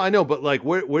together. Well, I know, but like,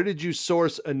 where did you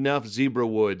source enough zebra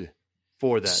wood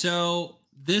for that? So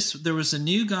there was a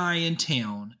new guy in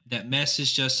town that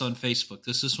messaged us on Facebook.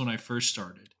 This is when I first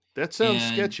started. That sounds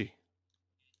sketchy.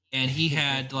 And he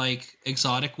had like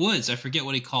exotic woods. I forget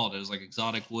what he called it. It was like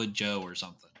Exotic Wood Joe or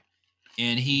something.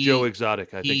 And Joe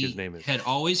Exotic, I think his name is. Had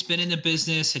always been in the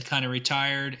business, had kind of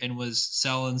retired, and was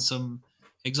selling some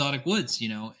exotic woods,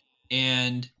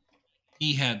 and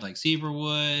he had like zebra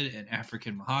wood and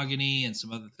African mahogany and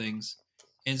some other things.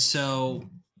 And so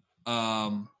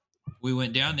we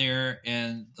went down there,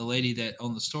 and the lady that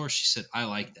owned the store, she said, I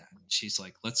like that. She's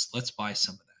like, let's buy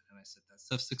some of that. And I said, that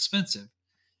stuff's expensive.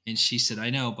 And she said, I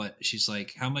know, but she's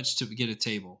like, how much to get a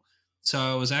table? So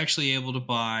I was actually able to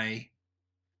buy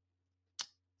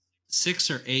 6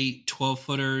 or 8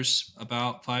 12-footers,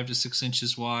 about 5 to 6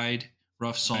 inches wide,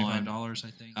 rough sawn. $5,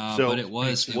 I think. But it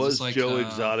was like Joe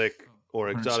Exotic or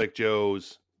Exotic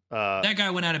Joe's. That guy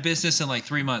went out of business in like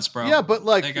 3 months, bro. Yeah, but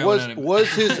like,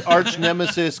 was his arch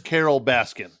nemesis Carol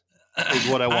Baskin? Is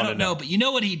what I want to know. I don't know, but you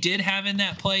know what he did have in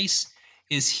that place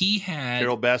is he had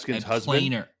Carol Baskin's husband.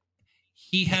 Planer.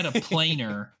 He had a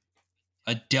planer,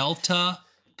 a Delta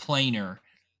planer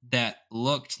that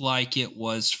looked like it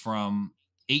was from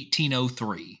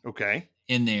 1803. Okay.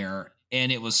 In there,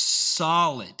 and it was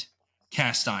solid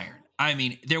cast iron. I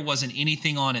mean, there wasn't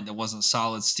anything on it that wasn't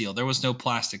solid steel. There was no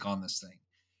plastic on this thing.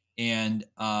 And,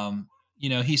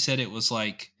 he said it was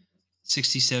like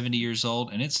 60, 70 years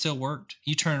old, and it still worked.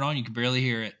 You turn it on, you can barely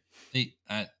hear it.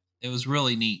 It was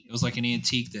really neat. It was like an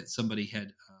antique that somebody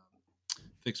had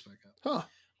fixed back up. Huh.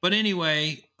 But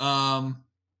anyway, so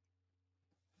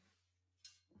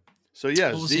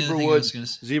yeah, zebra wood.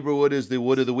 Zebra wood is the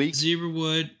wood of the week. Zebra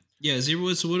wood. Yeah, zebra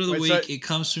wood's the wood of the week. It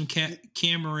comes from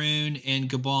Cameroon and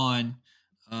Gabon.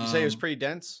 You say it was pretty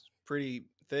dense, pretty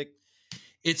thick.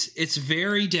 It's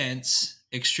very dense,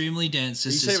 extremely dense.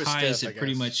 It's as high as it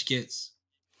pretty much gets.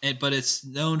 But it's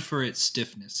known for its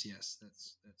stiffness. Yes,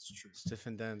 that's true. Stiff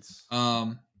and dense.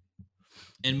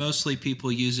 And mostly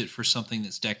people use it for something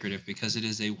that's decorative because it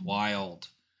is a wild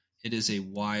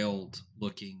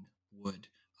looking wood.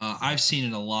 I've seen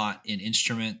it a lot in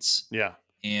instruments. Yeah.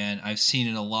 And I've seen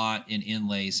it a lot in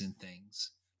inlays and things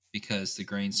because the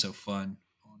grain's so fun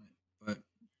on it. But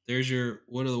there's your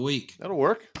wood of the week. That'll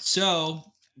work. So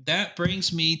that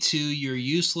brings me to your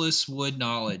useless wood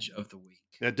knowledge of the week.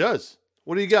 It does.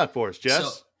 What do you got for us,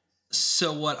 Jess?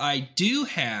 So what I do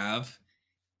have,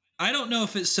 I don't know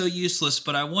if it's so useless,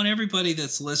 but I want everybody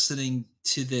that's listening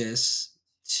to this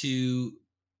to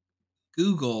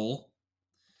Google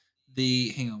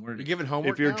hang on, where you're giving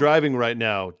homework. If you're driving right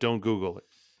now, don't Google it.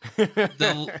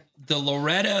 the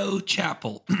Loretto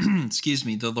Chapel. Excuse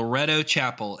me, the Loretto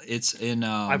Chapel. It's in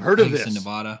I've heard of this in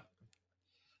Nevada.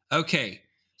 Okay,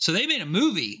 so they made a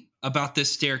movie about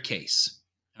this staircase.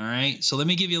 All right, so let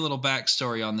me give you a little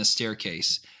backstory on this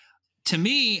staircase. To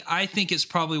me, I think it's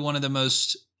probably one of the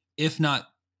most, if not,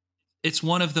 it's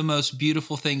one of the most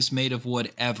beautiful things made of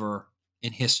wood ever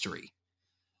in history.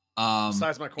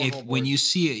 Besides my cornhole board. When you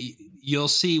see it, you'll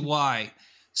see why.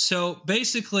 So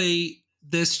basically,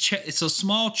 it's a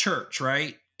small church,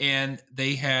 right? And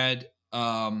they had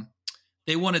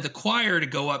they wanted the choir to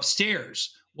go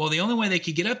upstairs. Well, the only way they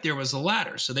could get up there was a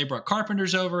ladder. So they brought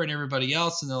carpenters over and everybody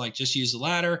else, and they're like, just use the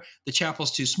ladder. The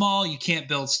chapel's too small. You can't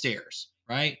build stairs,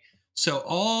 right? So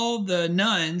all the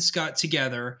nuns got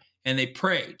together and they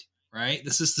prayed, right?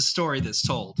 This is the story that's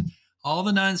told. All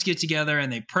the nuns get together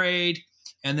and they prayed.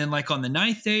 And then like on the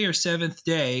 9th day or 7th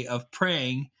day of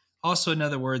praying, also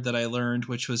another word that I learned,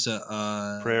 which was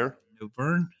a prayer.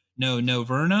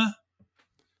 Noverna.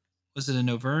 Was it a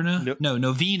noverna? No,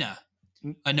 novena.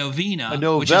 A novena,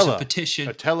 which is a petition.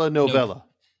 A telenovela.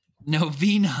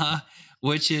 Novena,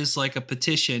 which is like a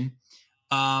petition.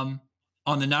 On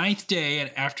the 9th day,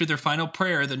 and after their final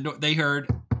prayer, they heard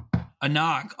a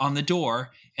knock on the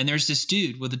door, and there's this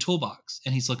dude with a toolbox,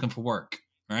 and he's looking for work,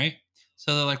 right?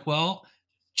 So they're like, well,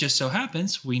 just so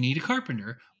happens we need a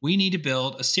carpenter. We need to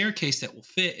build a staircase that will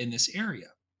fit in this area.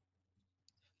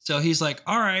 So he's like,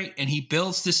 all right. And he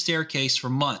builds this staircase for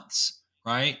months,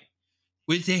 right?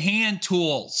 With the hand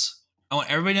tools. I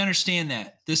want everybody to understand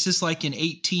that. This is like in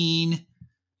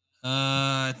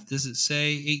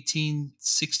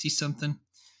 1860 something?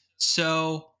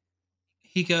 So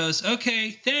he goes,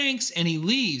 okay, thanks. And he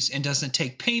leaves and doesn't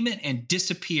take payment and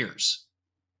disappears.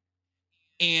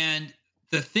 And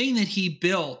the thing that he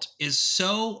built is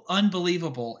so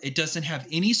unbelievable. It doesn't have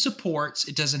any supports.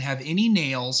 It doesn't have any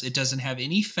nails. It doesn't have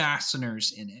any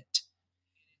fasteners in it.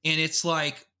 And it's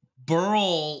like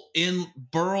burl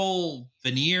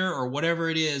veneer or whatever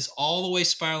it is, all the way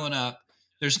spiraling up.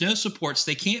 There's no supports.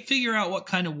 They can't figure out what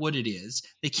kind of wood it is.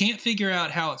 They can't figure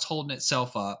out how it's holding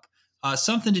itself up.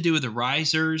 Something to do with the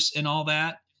risers and all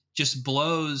that just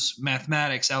blows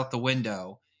mathematics out the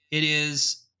window. It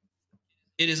is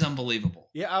unbelievable.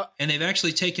 Yeah. And they've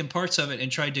actually taken parts of it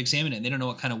and tried to examine it. And they don't know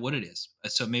what kind of wood it is.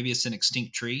 So maybe it's an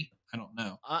extinct tree. I don't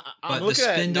know. I'm but the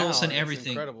spindles now, and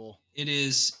everything, incredible. It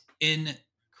is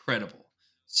incredible.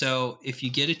 So if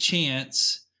you get a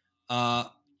chance, I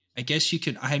guess you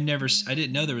could. I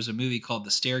didn't know there was a movie called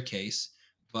The Staircase,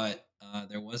 but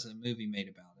there was a movie made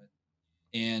about it.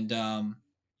 And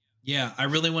yeah, I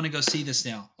really want to go see this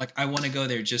now. Like, I want to go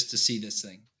there just to see this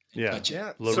thing. Yeah.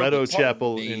 Loretto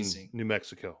Chapel amazing. in New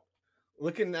Mexico.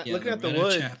 Looking at the Loretto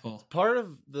wood, Chapel. part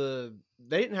of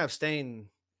they didn't have stain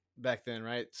back then,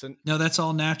 right? So No, that's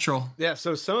all natural. yeah,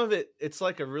 so some of it's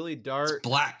like a really dark It's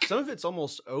black. Some of it's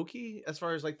almost oaky as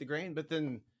far as like the grain, but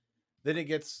then it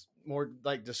gets more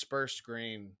like dispersed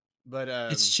grain. But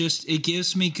it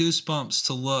gives me goosebumps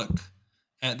to look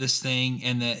at this thing,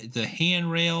 and the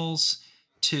handrails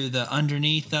to the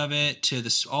underneath of it to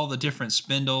all the different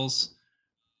spindles.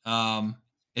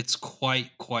 It's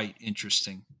quite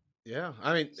interesting. Yeah,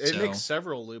 I mean, it makes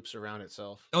several loops around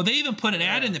itself. Oh, they even put an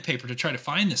ad in the paper to try to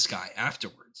find this guy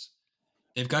afterwards.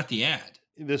 They've got the ad.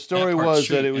 The story was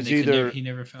that it was either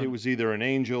it was either an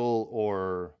angel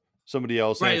or somebody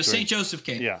else. Right, it was St. Joseph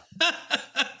came. Yeah.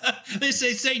 They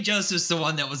say St. Joseph's the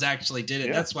one that was actually did it.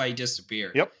 Yeah. That's why he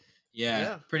disappeared. Yep.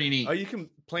 Yeah, pretty neat. Oh, you can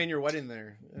plan your wedding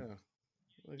there. Yeah.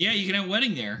 Yeah, you can have a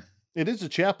wedding there. It is a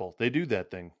chapel. They do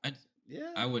that thing. I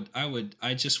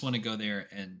just want to go there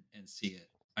and see it.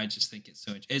 I just think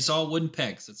it's all wooden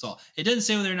pegs. That's all. It doesn't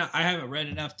say whether or not, I haven't read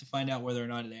enough to find out whether or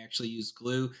not they actually use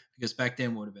glue, because back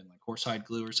then it would have been like horsehide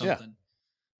glue or something. Yeah.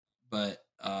 But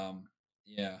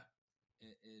yeah,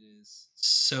 it is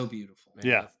so beautiful. Man,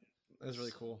 yeah. That's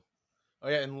really cool. Oh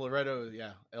yeah, and Loretto,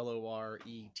 yeah, Loretto.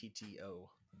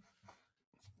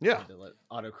 Yeah. I had to let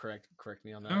correct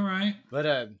me on that. All right.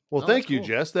 But well, thank you, cool.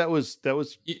 Jess. That is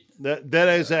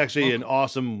actually an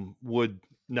awesome wood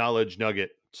knowledge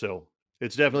nugget. So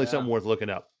it's definitely something worth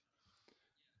looking up.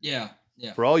 Yeah.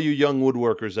 Yeah. For all you young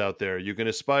woodworkers out there, you can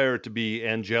aspire to be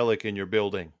angelic in your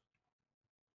building.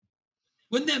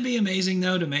 Wouldn't that be amazing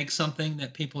though, to make something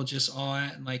that people just awe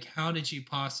at? And like, how did you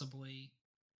possibly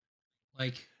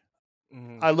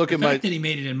I look the at fact that he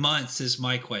made it in months is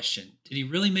my question. Did he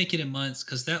really make it in months?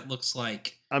 Because that looks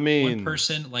like one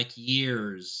person, like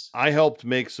years. I helped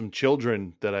make some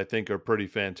children that I think are pretty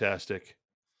fantastic,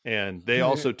 and they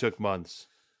also took months.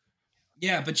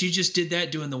 Yeah, but you just did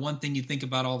that doing the one thing you think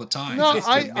about all the time. No,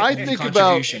 I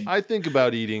think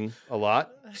about eating a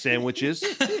lot, sandwiches.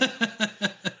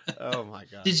 Oh my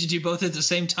god! Did you do both at the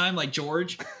same time, like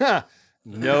George?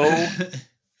 No,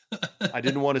 I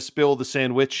didn't want to spill the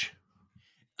sandwich.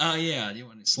 Oh, yeah. You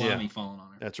want salami falling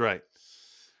on her. That's right.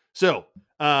 So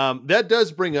that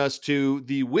does bring us to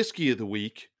the whiskey of the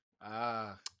week.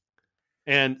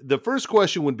 And the first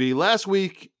question would be, last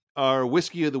week, our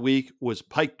whiskey of the week was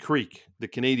Pike Creek, the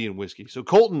Canadian whiskey. So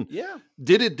Colton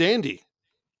did it dandy.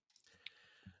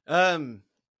 Dandy's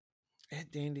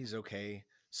okay.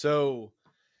 So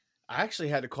I actually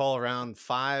had to call around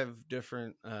 5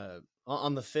 different,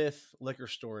 on the 5th liquor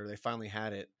store, they finally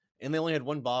had it. And they only had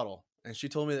one bottle. And she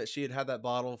told me that she had that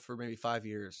bottle for maybe 5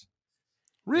 years.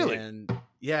 Really? And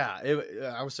yeah,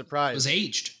 I was surprised. It was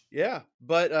aged. Yeah.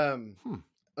 But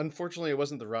unfortunately, it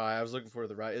wasn't the rye. I was looking for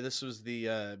the rye. This was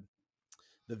the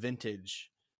vintage.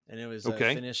 And it was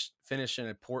finished in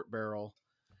a port barrel.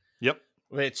 Yep.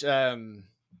 Which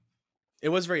it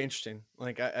was very interesting.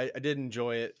 Like I did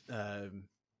enjoy it. A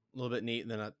little bit neat. And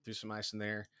then I threw some ice in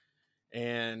there.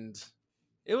 And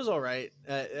it was all right.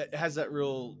 It has that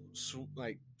real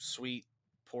sweet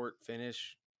port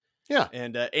finish. Yeah,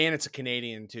 and it's a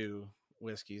Canadian too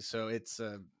whiskey, so it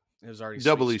was already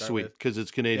doubly sweet because it's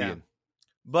Canadian. Yeah.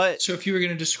 But so, if you were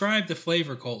going to describe the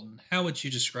flavor, Colton, how would you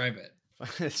describe it?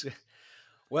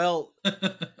 Well,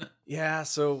 yeah.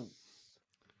 So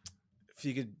if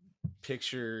you could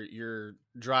picture you're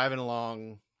driving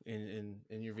along in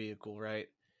your vehicle, right?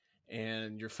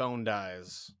 And your phone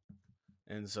dies.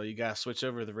 And so you gotta switch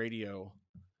over to the radio.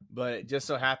 But it just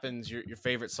so happens your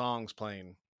favorite song's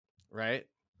playing, right?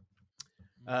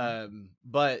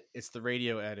 But it's the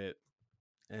radio edit,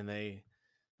 and they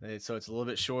so it's a little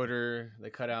bit shorter.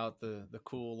 They cut out the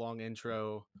cool long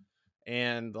intro,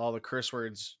 and all the curse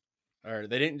words. Or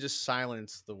they didn't just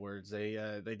silence the words. They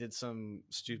did some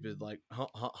stupid like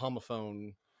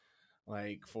homophone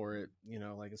like for it,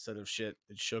 like instead of shit,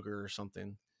 it's sugar or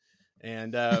something.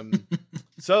 And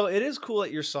so it is cool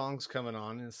that your song's coming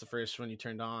on. And it's the first one you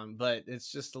turned on, but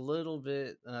it's just a little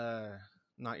bit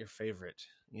not your favorite.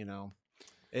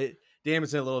 It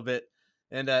damaged it a little bit,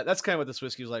 and that's kind of what this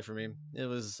whiskey was like for me. It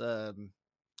was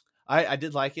I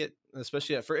did like it,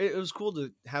 especially it was cool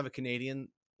to have a Canadian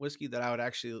whiskey that I would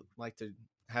actually like to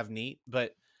have neat.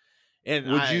 But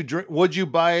would you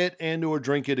buy it and or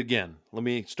drink it again? Let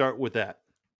me start with that.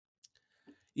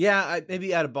 Yeah,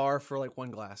 maybe at a bar for like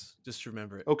one glass, just to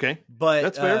remember it. Okay, but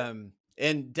that's fair.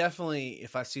 And definitely,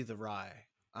 if I see the rye,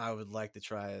 I would like to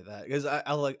try that because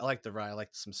I like the rye. I like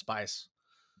some spice.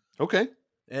 Okay,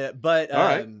 but all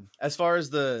right. As far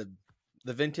as the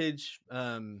vintage,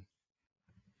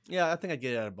 yeah, I think I'd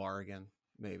get it at a bar again,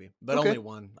 maybe, but only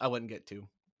one. I wouldn't get two.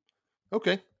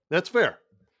 Okay, that's fair.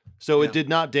 So it did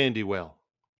not dandy well.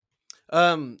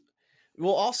 Well,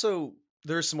 also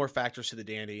there's some more factors to the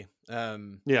dandy.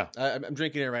 Yeah, I'm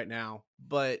drinking it right now,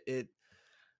 but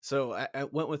so I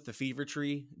went with the Fever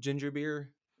Tree ginger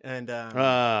beer, and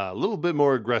a little bit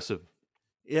more aggressive.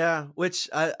 Yeah, which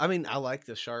I mean I like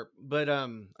the sharp, but I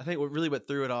think what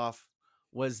threw it off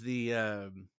was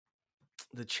the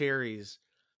cherries.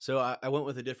 So I went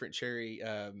with a different cherry.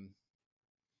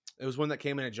 It was one that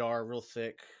came in a jar, real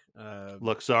thick.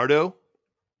 Luxardo.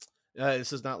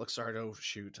 This is not Luxardo.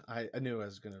 Shoot, I knew I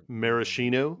was gonna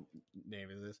Maraschino. Name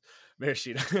of this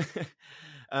Maraschino.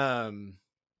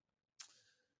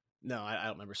 No, I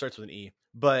don't remember. It starts with an E,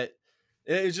 but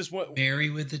it was just what berry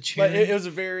with the cherry. But it was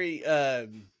a very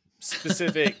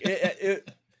specific.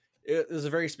 It was a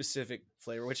very specific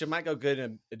flavor, which it might go good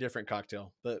in a different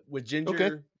cocktail. But with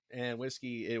ginger and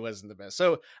whiskey, it wasn't the best.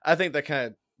 So I think that kind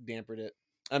of dampened it.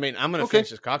 I mean, I'm gonna finish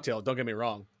this cocktail. Don't get me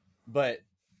wrong, but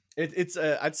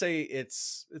I'd say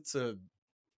it's a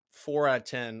 4 out of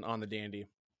 10 on the dandy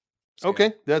scale.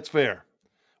 Okay, that's fair.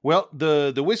 Well,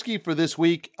 the whiskey for this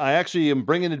week, I actually am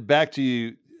bringing it back to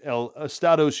you, El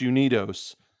Estados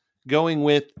Unidos, going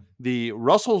with the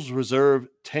Russell's Reserve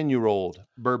 10-year-old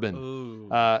bourbon.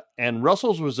 And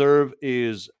Russell's Reserve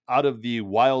is out of the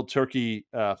Wild Turkey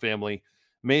family,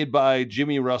 made by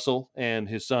Jimmy Russell and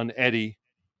his son Eddie.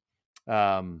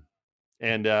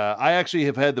 And I actually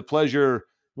have had the pleasure,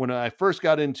 when I first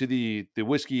got into the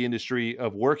whiskey industry,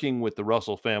 of working with the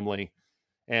Russell family.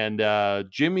 And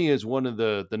Jimmy is one of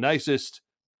the nicest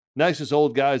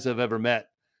old guys I've ever met.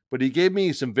 But he gave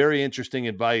me some very interesting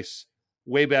advice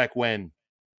way back when.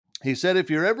 He said, if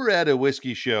you're ever at a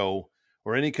whiskey show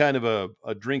or any kind of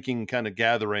a drinking kind of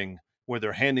gathering where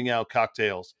they're handing out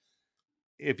cocktails,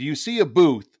 if you see a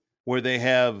booth where they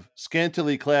have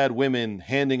scantily clad women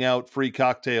handing out free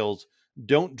cocktails,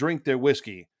 don't drink their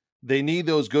whiskey. They need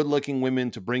those good-looking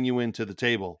women to bring you into the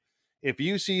table. If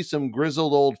you see some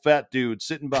grizzled old fat dude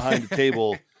sitting behind the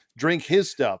table, drink his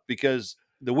stuff, because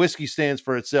the whiskey stands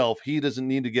for itself. He doesn't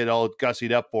need to get all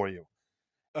gussied up for you.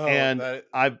 And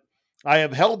I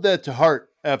have held that to heart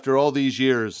after all these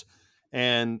years.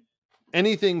 And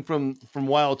anything from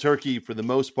Wild Turkey, for the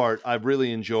most part, I've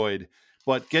really enjoyed.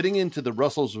 But getting into the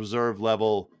Russell's Reserve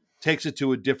level takes it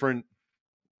to a different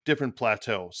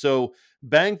plateau. So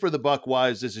bang for the buck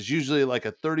wise, this is usually like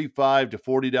a $35 to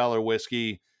 $40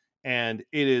 whiskey. And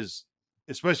it is,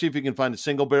 especially if you can find a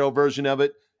single barrel version of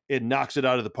it, it knocks it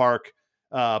out of the park.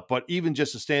 But even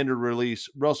just a standard release,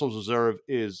 Russell's Reserve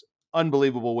is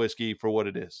unbelievable whiskey for what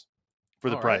it is, for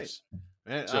the price.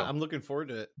 Man, so, I'm looking forward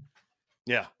to it.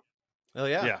 Yeah. Oh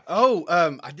yeah. Oh,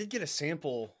 I did get a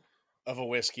sample of a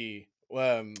whiskey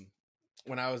when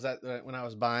I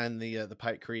was buying the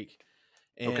Pike Creek,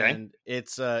 and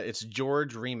it's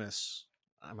George Remus.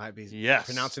 I might be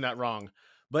pronouncing that wrong.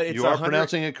 But it's you are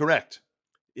pronouncing it correct.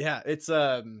 Yeah, it's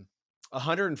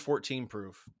 114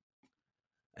 proof.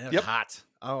 And it's hot.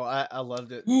 Oh, I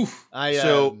loved it. Oof.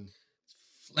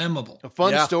 Flammable. A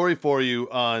fun story for you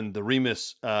on the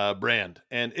Remus brand,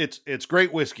 and it's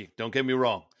great whiskey. Don't get me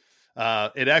wrong.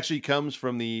 It actually comes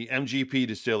from the MGP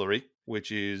distillery,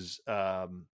 which is a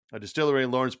distillery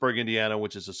in Lawrenceburg, Indiana,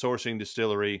 which is a sourcing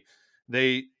distillery.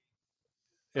 They,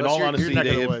 in all honesty, your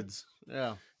neck of the woods.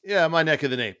 Yeah, my neck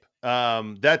of the nape.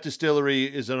 that distillery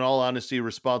is, in all honesty,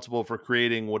 responsible for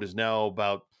creating what is now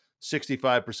about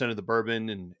 65% of the bourbon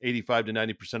and 85 to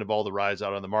 90% of all the ryes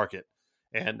out on the market.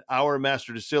 And our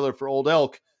master distiller for Old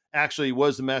Elk actually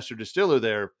was the master distiller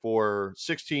there for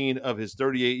 16 of his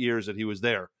 38 years that he was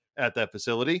there at that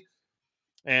facility.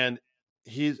 And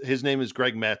his name is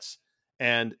Greg Metz.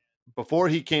 And before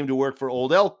he came to work for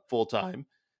Old Elk full time,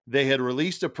 they had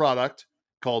released a product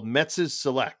called Metz's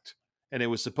Select. And it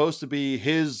was supposed to be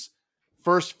his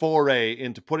first foray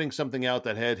into putting something out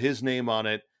that had his name on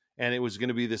it. And it was going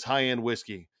to be this high-end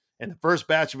whiskey. And the first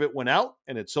batch of it went out,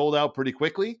 and it sold out pretty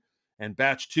quickly. And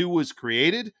batch 2 was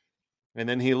created. And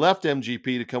then he left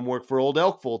MGP to come work for Old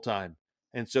Elk full time.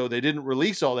 And so they didn't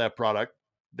release all that product.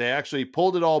 They actually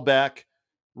pulled it all back,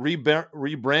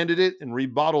 rebranded it, and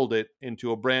rebottled it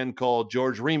into a brand called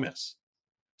George Remus.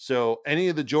 So any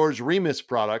of the George Remus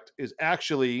product is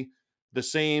actually the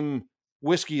same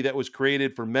whiskey that was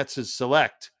created for Metz's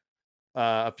Select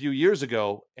a few years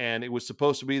ago. And it was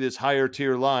supposed to be this higher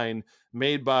tier line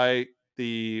made by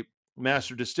the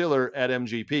master distiller at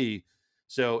MGP.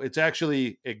 So it's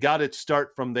actually, it got its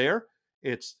start from there.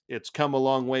 It's come a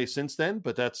long way since then,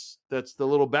 but that's the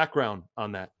little background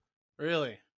on that.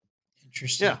 Really?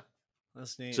 Interesting. Yeah.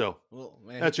 That's neat. So well,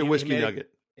 man, that's your whiskey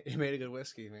nugget. He made a good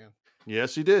whiskey, man.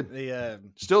 Yes, he did.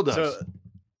 Still does. So,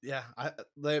 yeah,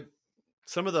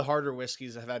 some of the harder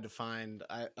whiskeys I've had to find,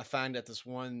 I find at this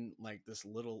one, like this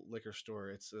little liquor store.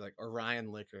 It's like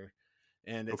Orion Liquor,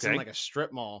 and it's in like a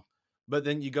strip mall. But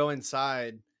then you go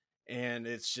inside, and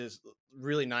it's just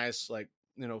really nice, like,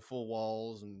 you know, full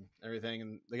walls and everything,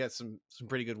 and they got some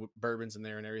pretty good bourbons in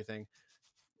there and everything.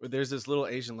 But there's this little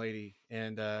Asian lady,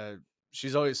 and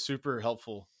she's always super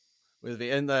helpful with me,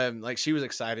 and like she was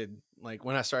excited, like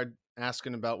when I started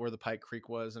asking about where the Pike Creek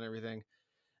was and everything,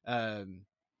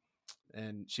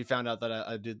 and she found out that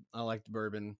I liked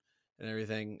bourbon and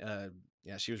everything.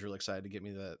 Yeah, she was really excited to get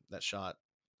me that shot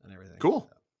and everything. Cool.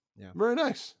 So, yeah, very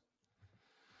nice.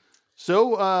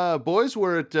 So, boys,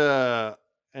 we're at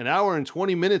an hour and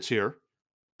 20 minutes here.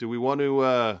 Do we want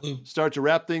to start to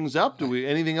wrap things up?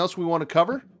 Anything else we want to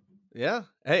cover? Yeah.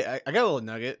 Hey, I got a little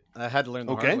nugget. I had to learn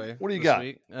the hard way. What do you got?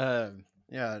 Week.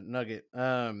 Yeah, nugget.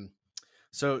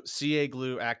 So CA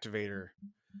glue activator.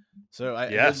 So I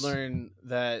did learn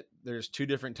that there's 2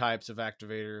 different types of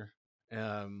activator.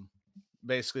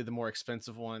 Basically, the more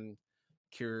expensive one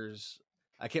cures.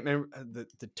 I can't remember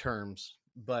the terms,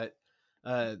 but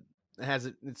it has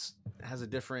a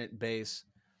different base,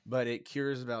 but it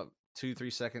cures about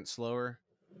 2-3 seconds slower.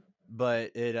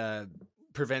 But it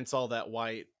prevents all that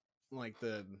white, like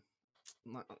the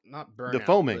not burnout, the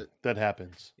foaming that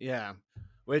happens. Yeah,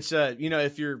 which you know,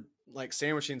 if you're like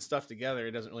sandwiching stuff together,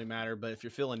 it doesn't really matter. But if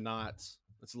you're feeling knots,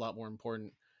 it's a lot more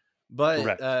important. But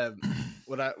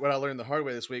what I learned the hard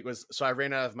way this week was, so I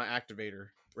ran out of my activator,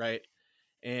 right?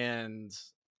 And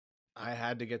I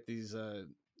had to get these.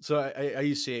 So I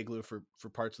use CA glue for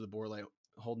parts of the board, like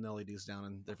holding LEDs down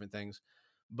and different things.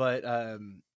 But I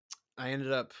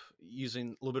ended up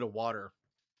using a little bit of water.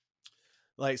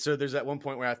 Like, so there's that one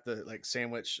point where I have to like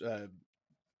sandwich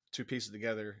 2 pieces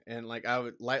together, and like I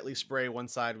would lightly spray one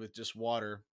side with just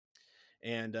water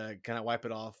and kind of wipe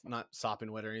it off, not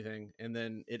sopping wet or anything. And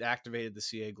then it activated the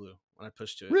CA glue when I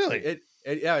pushed to it. Really?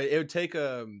 It would take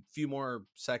a few more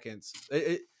seconds.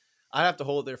 I'd have to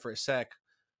hold it there for a sec,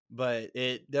 but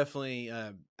it definitely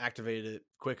activated it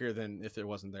quicker than if it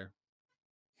wasn't there.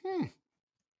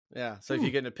 Yeah. So if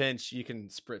you get in a pinch, you can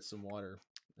spritz some water.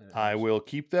 I will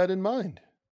keep that in mind.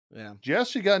 Yeah.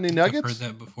 Jess, you got any nuggets? I've heard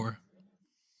that before.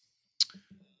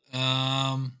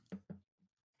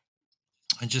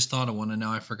 I just thought of one and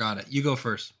now I forgot it. You go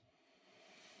first.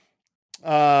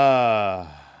 Well,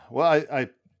 I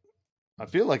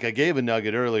feel like I gave a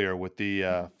nugget earlier with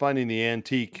the finding the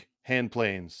antique hand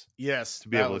planes. Yes, to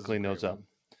be able to clean those up.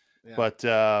 Yeah. But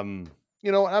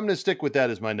you know what? I'm going to stick with that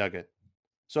as my nugget.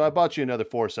 So I bought you another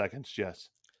 4 seconds, Jess.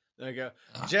 There you go.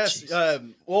 Oh, Jess,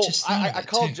 I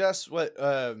called Jess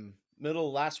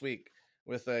middle last week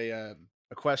with a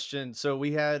question. So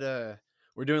we had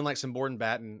we're doing like some board and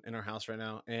batten in our house right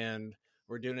now, and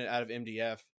we're doing it out of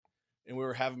MDF, and we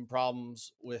were having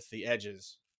problems with the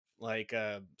edges, like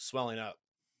swelling up.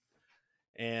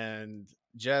 And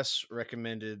Jess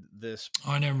recommended this.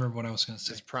 Oh, I never remember what I was going to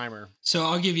say. This primer. So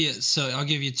I'll give you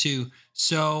 2.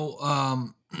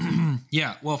 So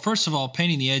yeah. Well, first of all,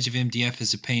 painting the edge of MDF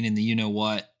is a pain in the you know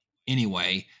what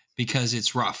anyway, because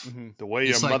it's rough. Mm-hmm. The way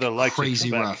your mother likes it,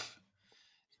 crazy rough,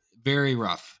 very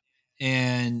rough,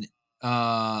 and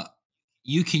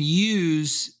you can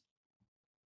use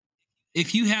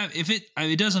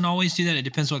it doesn't always do that. It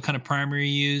depends what kind of primer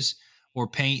you use. or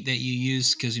paint that you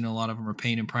use, because a lot of them are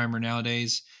paint and primer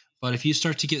nowadays. But if you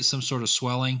start to get some sort of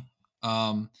swelling,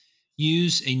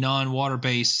 use a non-water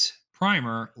based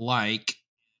primer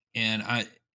and I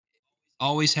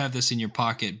always have this in your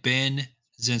pocket, Ben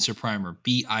Zinsser primer,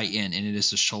 BIN, and it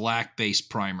is a shellac based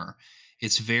primer.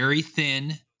 It's very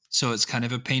thin, so it's kind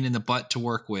of a pain in the butt to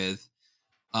work with.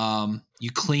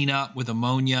 You clean up with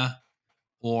ammonia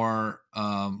or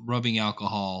rubbing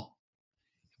alcohol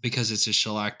because it's a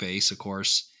shellac base, of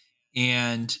course,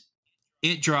 and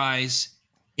it dries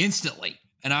instantly.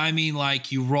 And I mean,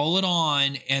 like, you roll it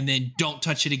on and then don't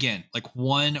touch it again. Like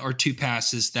 1 or 2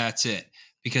 passes, that's it,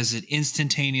 because it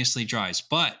instantaneously dries.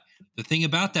 But the thing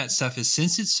about that stuff is,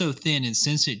 since it's so thin and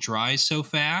since it dries so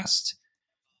fast,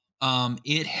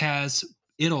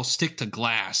 it'll stick to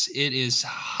glass. It is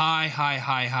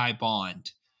high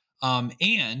bond.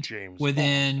 And James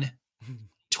within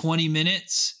 20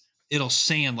 minutes, it'll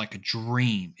sand like a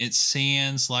dream. It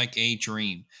sands like a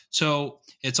dream. So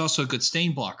it's also a good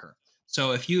stain blocker.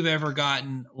 So if you've ever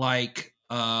gotten like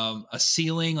a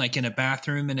ceiling, like in a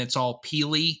bathroom, and it's all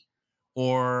peely,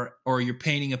 or you're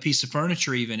painting a piece of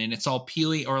furniture even, and it's all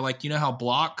peely, or like, how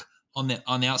block on the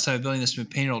outside of a building that's been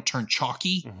painted will turn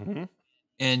chalky,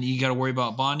 and you got to worry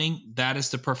about bonding, that is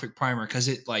the perfect primer, because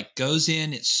it like goes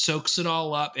in, it soaks it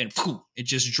all up, and poof, it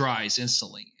just dries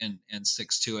instantly and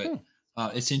sticks to it.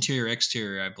 It's interior,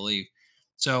 exterior, I believe.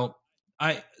 So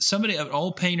an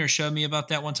old painter showed me about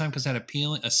that one time, because I had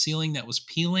a ceiling that was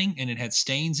peeling and it had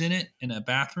stains in it in a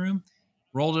bathroom.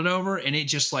 Rolled it over and it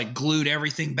just like glued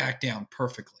everything back down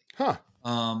perfectly. Yeah.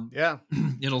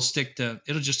 It'll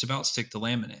just about stick to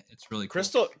laminate. It's really cool.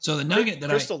 Crystal. So the nugget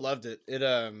Crystal loved it. It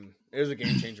was a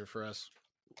game changer for us.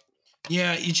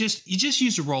 Yeah, you just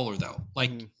use a roller though.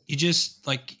 Like you just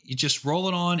roll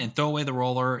it on and throw away the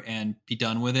roller and be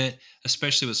done with it,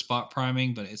 especially with spot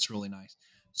priming, but it's really nice.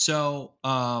 So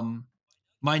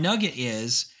my nugget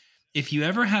is, if you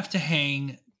ever have to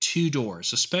hang 2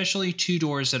 doors, especially 2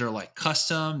 doors that are like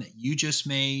custom that you just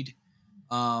made,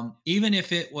 even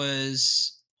if it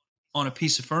was on a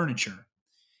piece of furniture,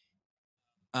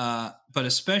 but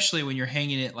especially when you're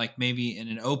hanging it like maybe in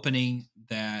an opening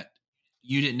that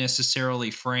you didn't necessarily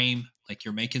frame, like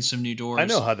you're making some new doors. I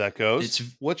know how that goes.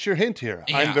 What's your hint here?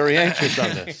 Yeah. I'm very anxious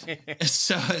on this.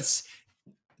 So it's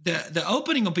the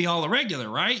opening will be all irregular,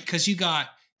 right? Because you got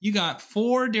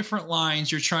 4 different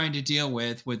lines you're trying to deal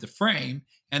with the frame,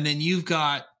 and then you've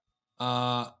got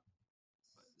a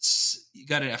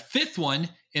 5th one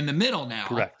in the middle now.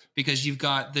 Correct. Because you've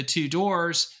got the 2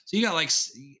 doors. So you got like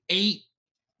 7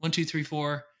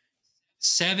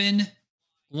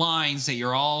 lines that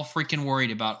you're all freaking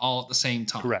worried about all at the same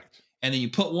time. Correct. And then you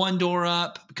put one door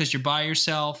up because you're by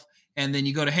yourself, and then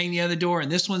you go to hang the other door,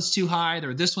 and this one's too high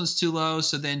or this one's too low.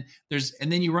 So then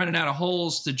then you're running out of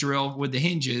holes to drill with the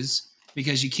hinges,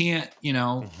 because you can't,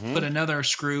 put another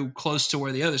screw close to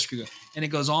where the other screw goes. And it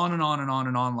goes on and on and on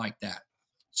and on like that.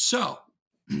 So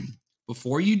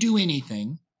before you do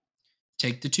anything,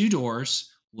 take the 2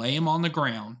 doors, lay them on the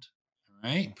ground, all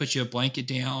right? Put you a blanket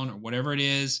down or whatever it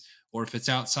is. Or if it's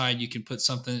outside, you can put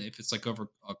something, if it's like over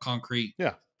a concrete,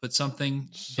 put something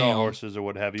down. Horses or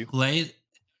what have you.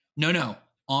 No,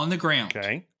 on the ground.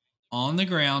 Okay. On the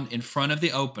ground in front of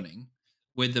the opening,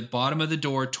 with the bottom of the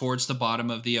door towards the bottom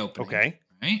of the opening. Okay.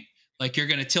 Right? Like you're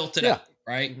going to tilt it up,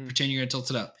 right? Pretend you're going to tilt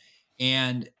it up.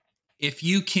 And if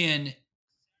you can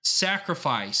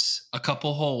sacrifice a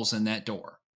couple holes in that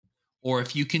door, or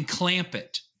if you can clamp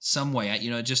it some way,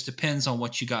 it just depends on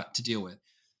what you got to deal with.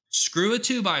 Screw a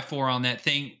 2x4 on that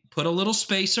thing, put a little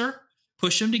spacer,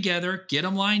 push them together, get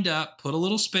them lined up, put a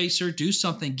little spacer, do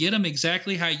something, get them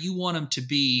exactly how you want them to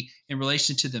be in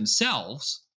relation to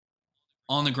themselves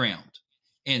on the ground,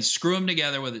 and screw them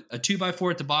together with a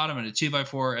 2x4 at the bottom and a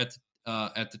 2x4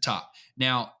 at the top.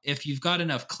 Now, if you've got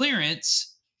enough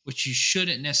clearance, which you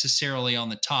shouldn't necessarily on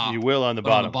the top, you will on the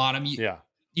bottom. On the bottom,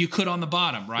 you could on the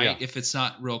bottom, right? If it's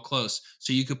not real close,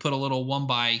 so you could put a little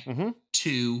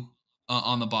 1x2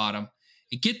 on the bottom,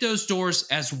 and get those doors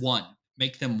as one.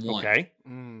 Make them one. Okay.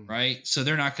 Right? So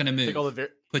they're not going to move.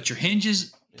 Put your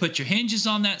hinges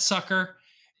on that sucker,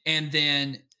 and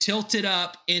then tilt it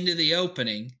up into the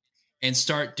opening and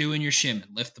start doing your shimming.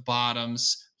 Lift the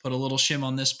bottoms, put a little shim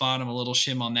on this bottom, a little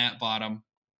shim on that bottom,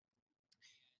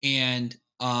 and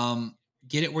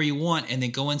get it where you want, and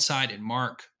then go inside and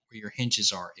mark where your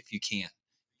hinges are if you can.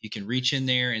 You can reach in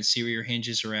there and see where your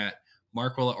hinges are at.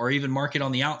 Or even mark it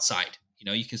on the outside.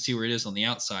 You can see where it is on the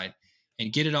outside,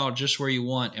 and get it all just where you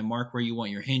want, and mark where you want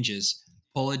your hinges.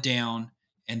 Pull it down,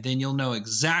 and then you'll know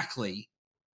exactly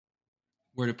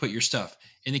where to put your stuff.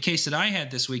 In the case that I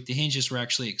had this week, the hinges were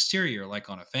actually exterior, like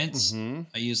on a fence. Mm-hmm.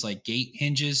 I used like gate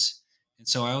hinges. And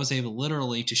so I was able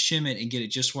literally to shim it and get it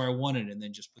just where I wanted and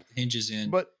then just put the hinges in.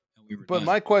 But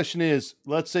my question is,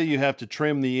 let's say you have to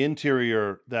trim the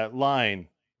interior, that line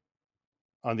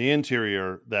on the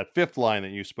interior, that fifth line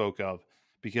that you spoke of,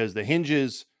 because the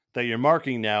hinges that you're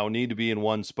marking now need to be in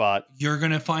one spot. You're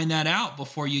going to find that out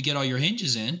before you get all your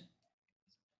hinges in.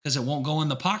 Because it won't go in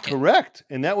the pocket. Correct.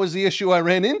 And that was the issue I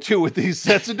ran into with these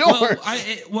sets of doors.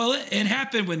 It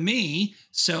happened with me.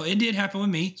 So it did happen with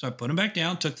me. So I put them back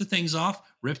down, took the things off,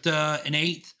 ripped an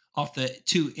eighth off the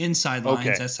two inside lines.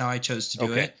 Okay. That's how I chose to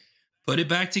do it. Put it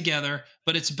back together.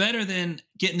 But it's better than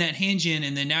getting that hinge in.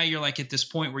 And then now you're like at this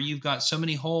point where you've got so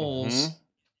many holes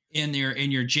in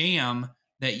your jam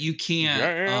that you can't,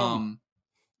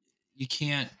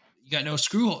 you got no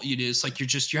screw hole. It's like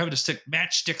you're having to stick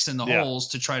matchsticks in the holes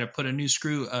to try to put a new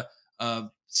screw, a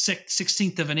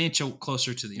 16th of an inch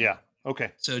closer to the end. Yeah.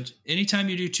 Okay. So anytime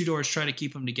you do two doors, try to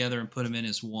keep them together and put them in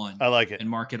as one. I like it. And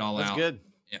mark it all out. That's good.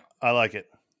 Yeah. I like it.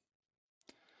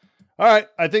 All right.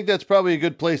 I think that's probably a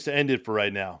good place to end it for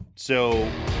right now. So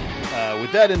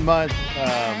with that in mind,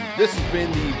 this has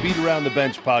been the Beat Around the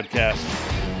Bench podcast.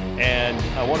 And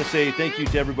I want to say thank you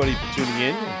to everybody for tuning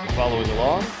in and for following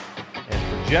along.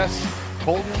 And for Jess,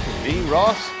 Colton, and me,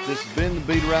 Ross, this has been the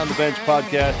Beat Around the Bench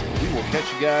podcast, and we will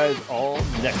catch you guys all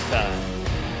next time.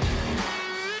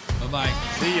 Bye-bye.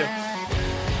 See ya.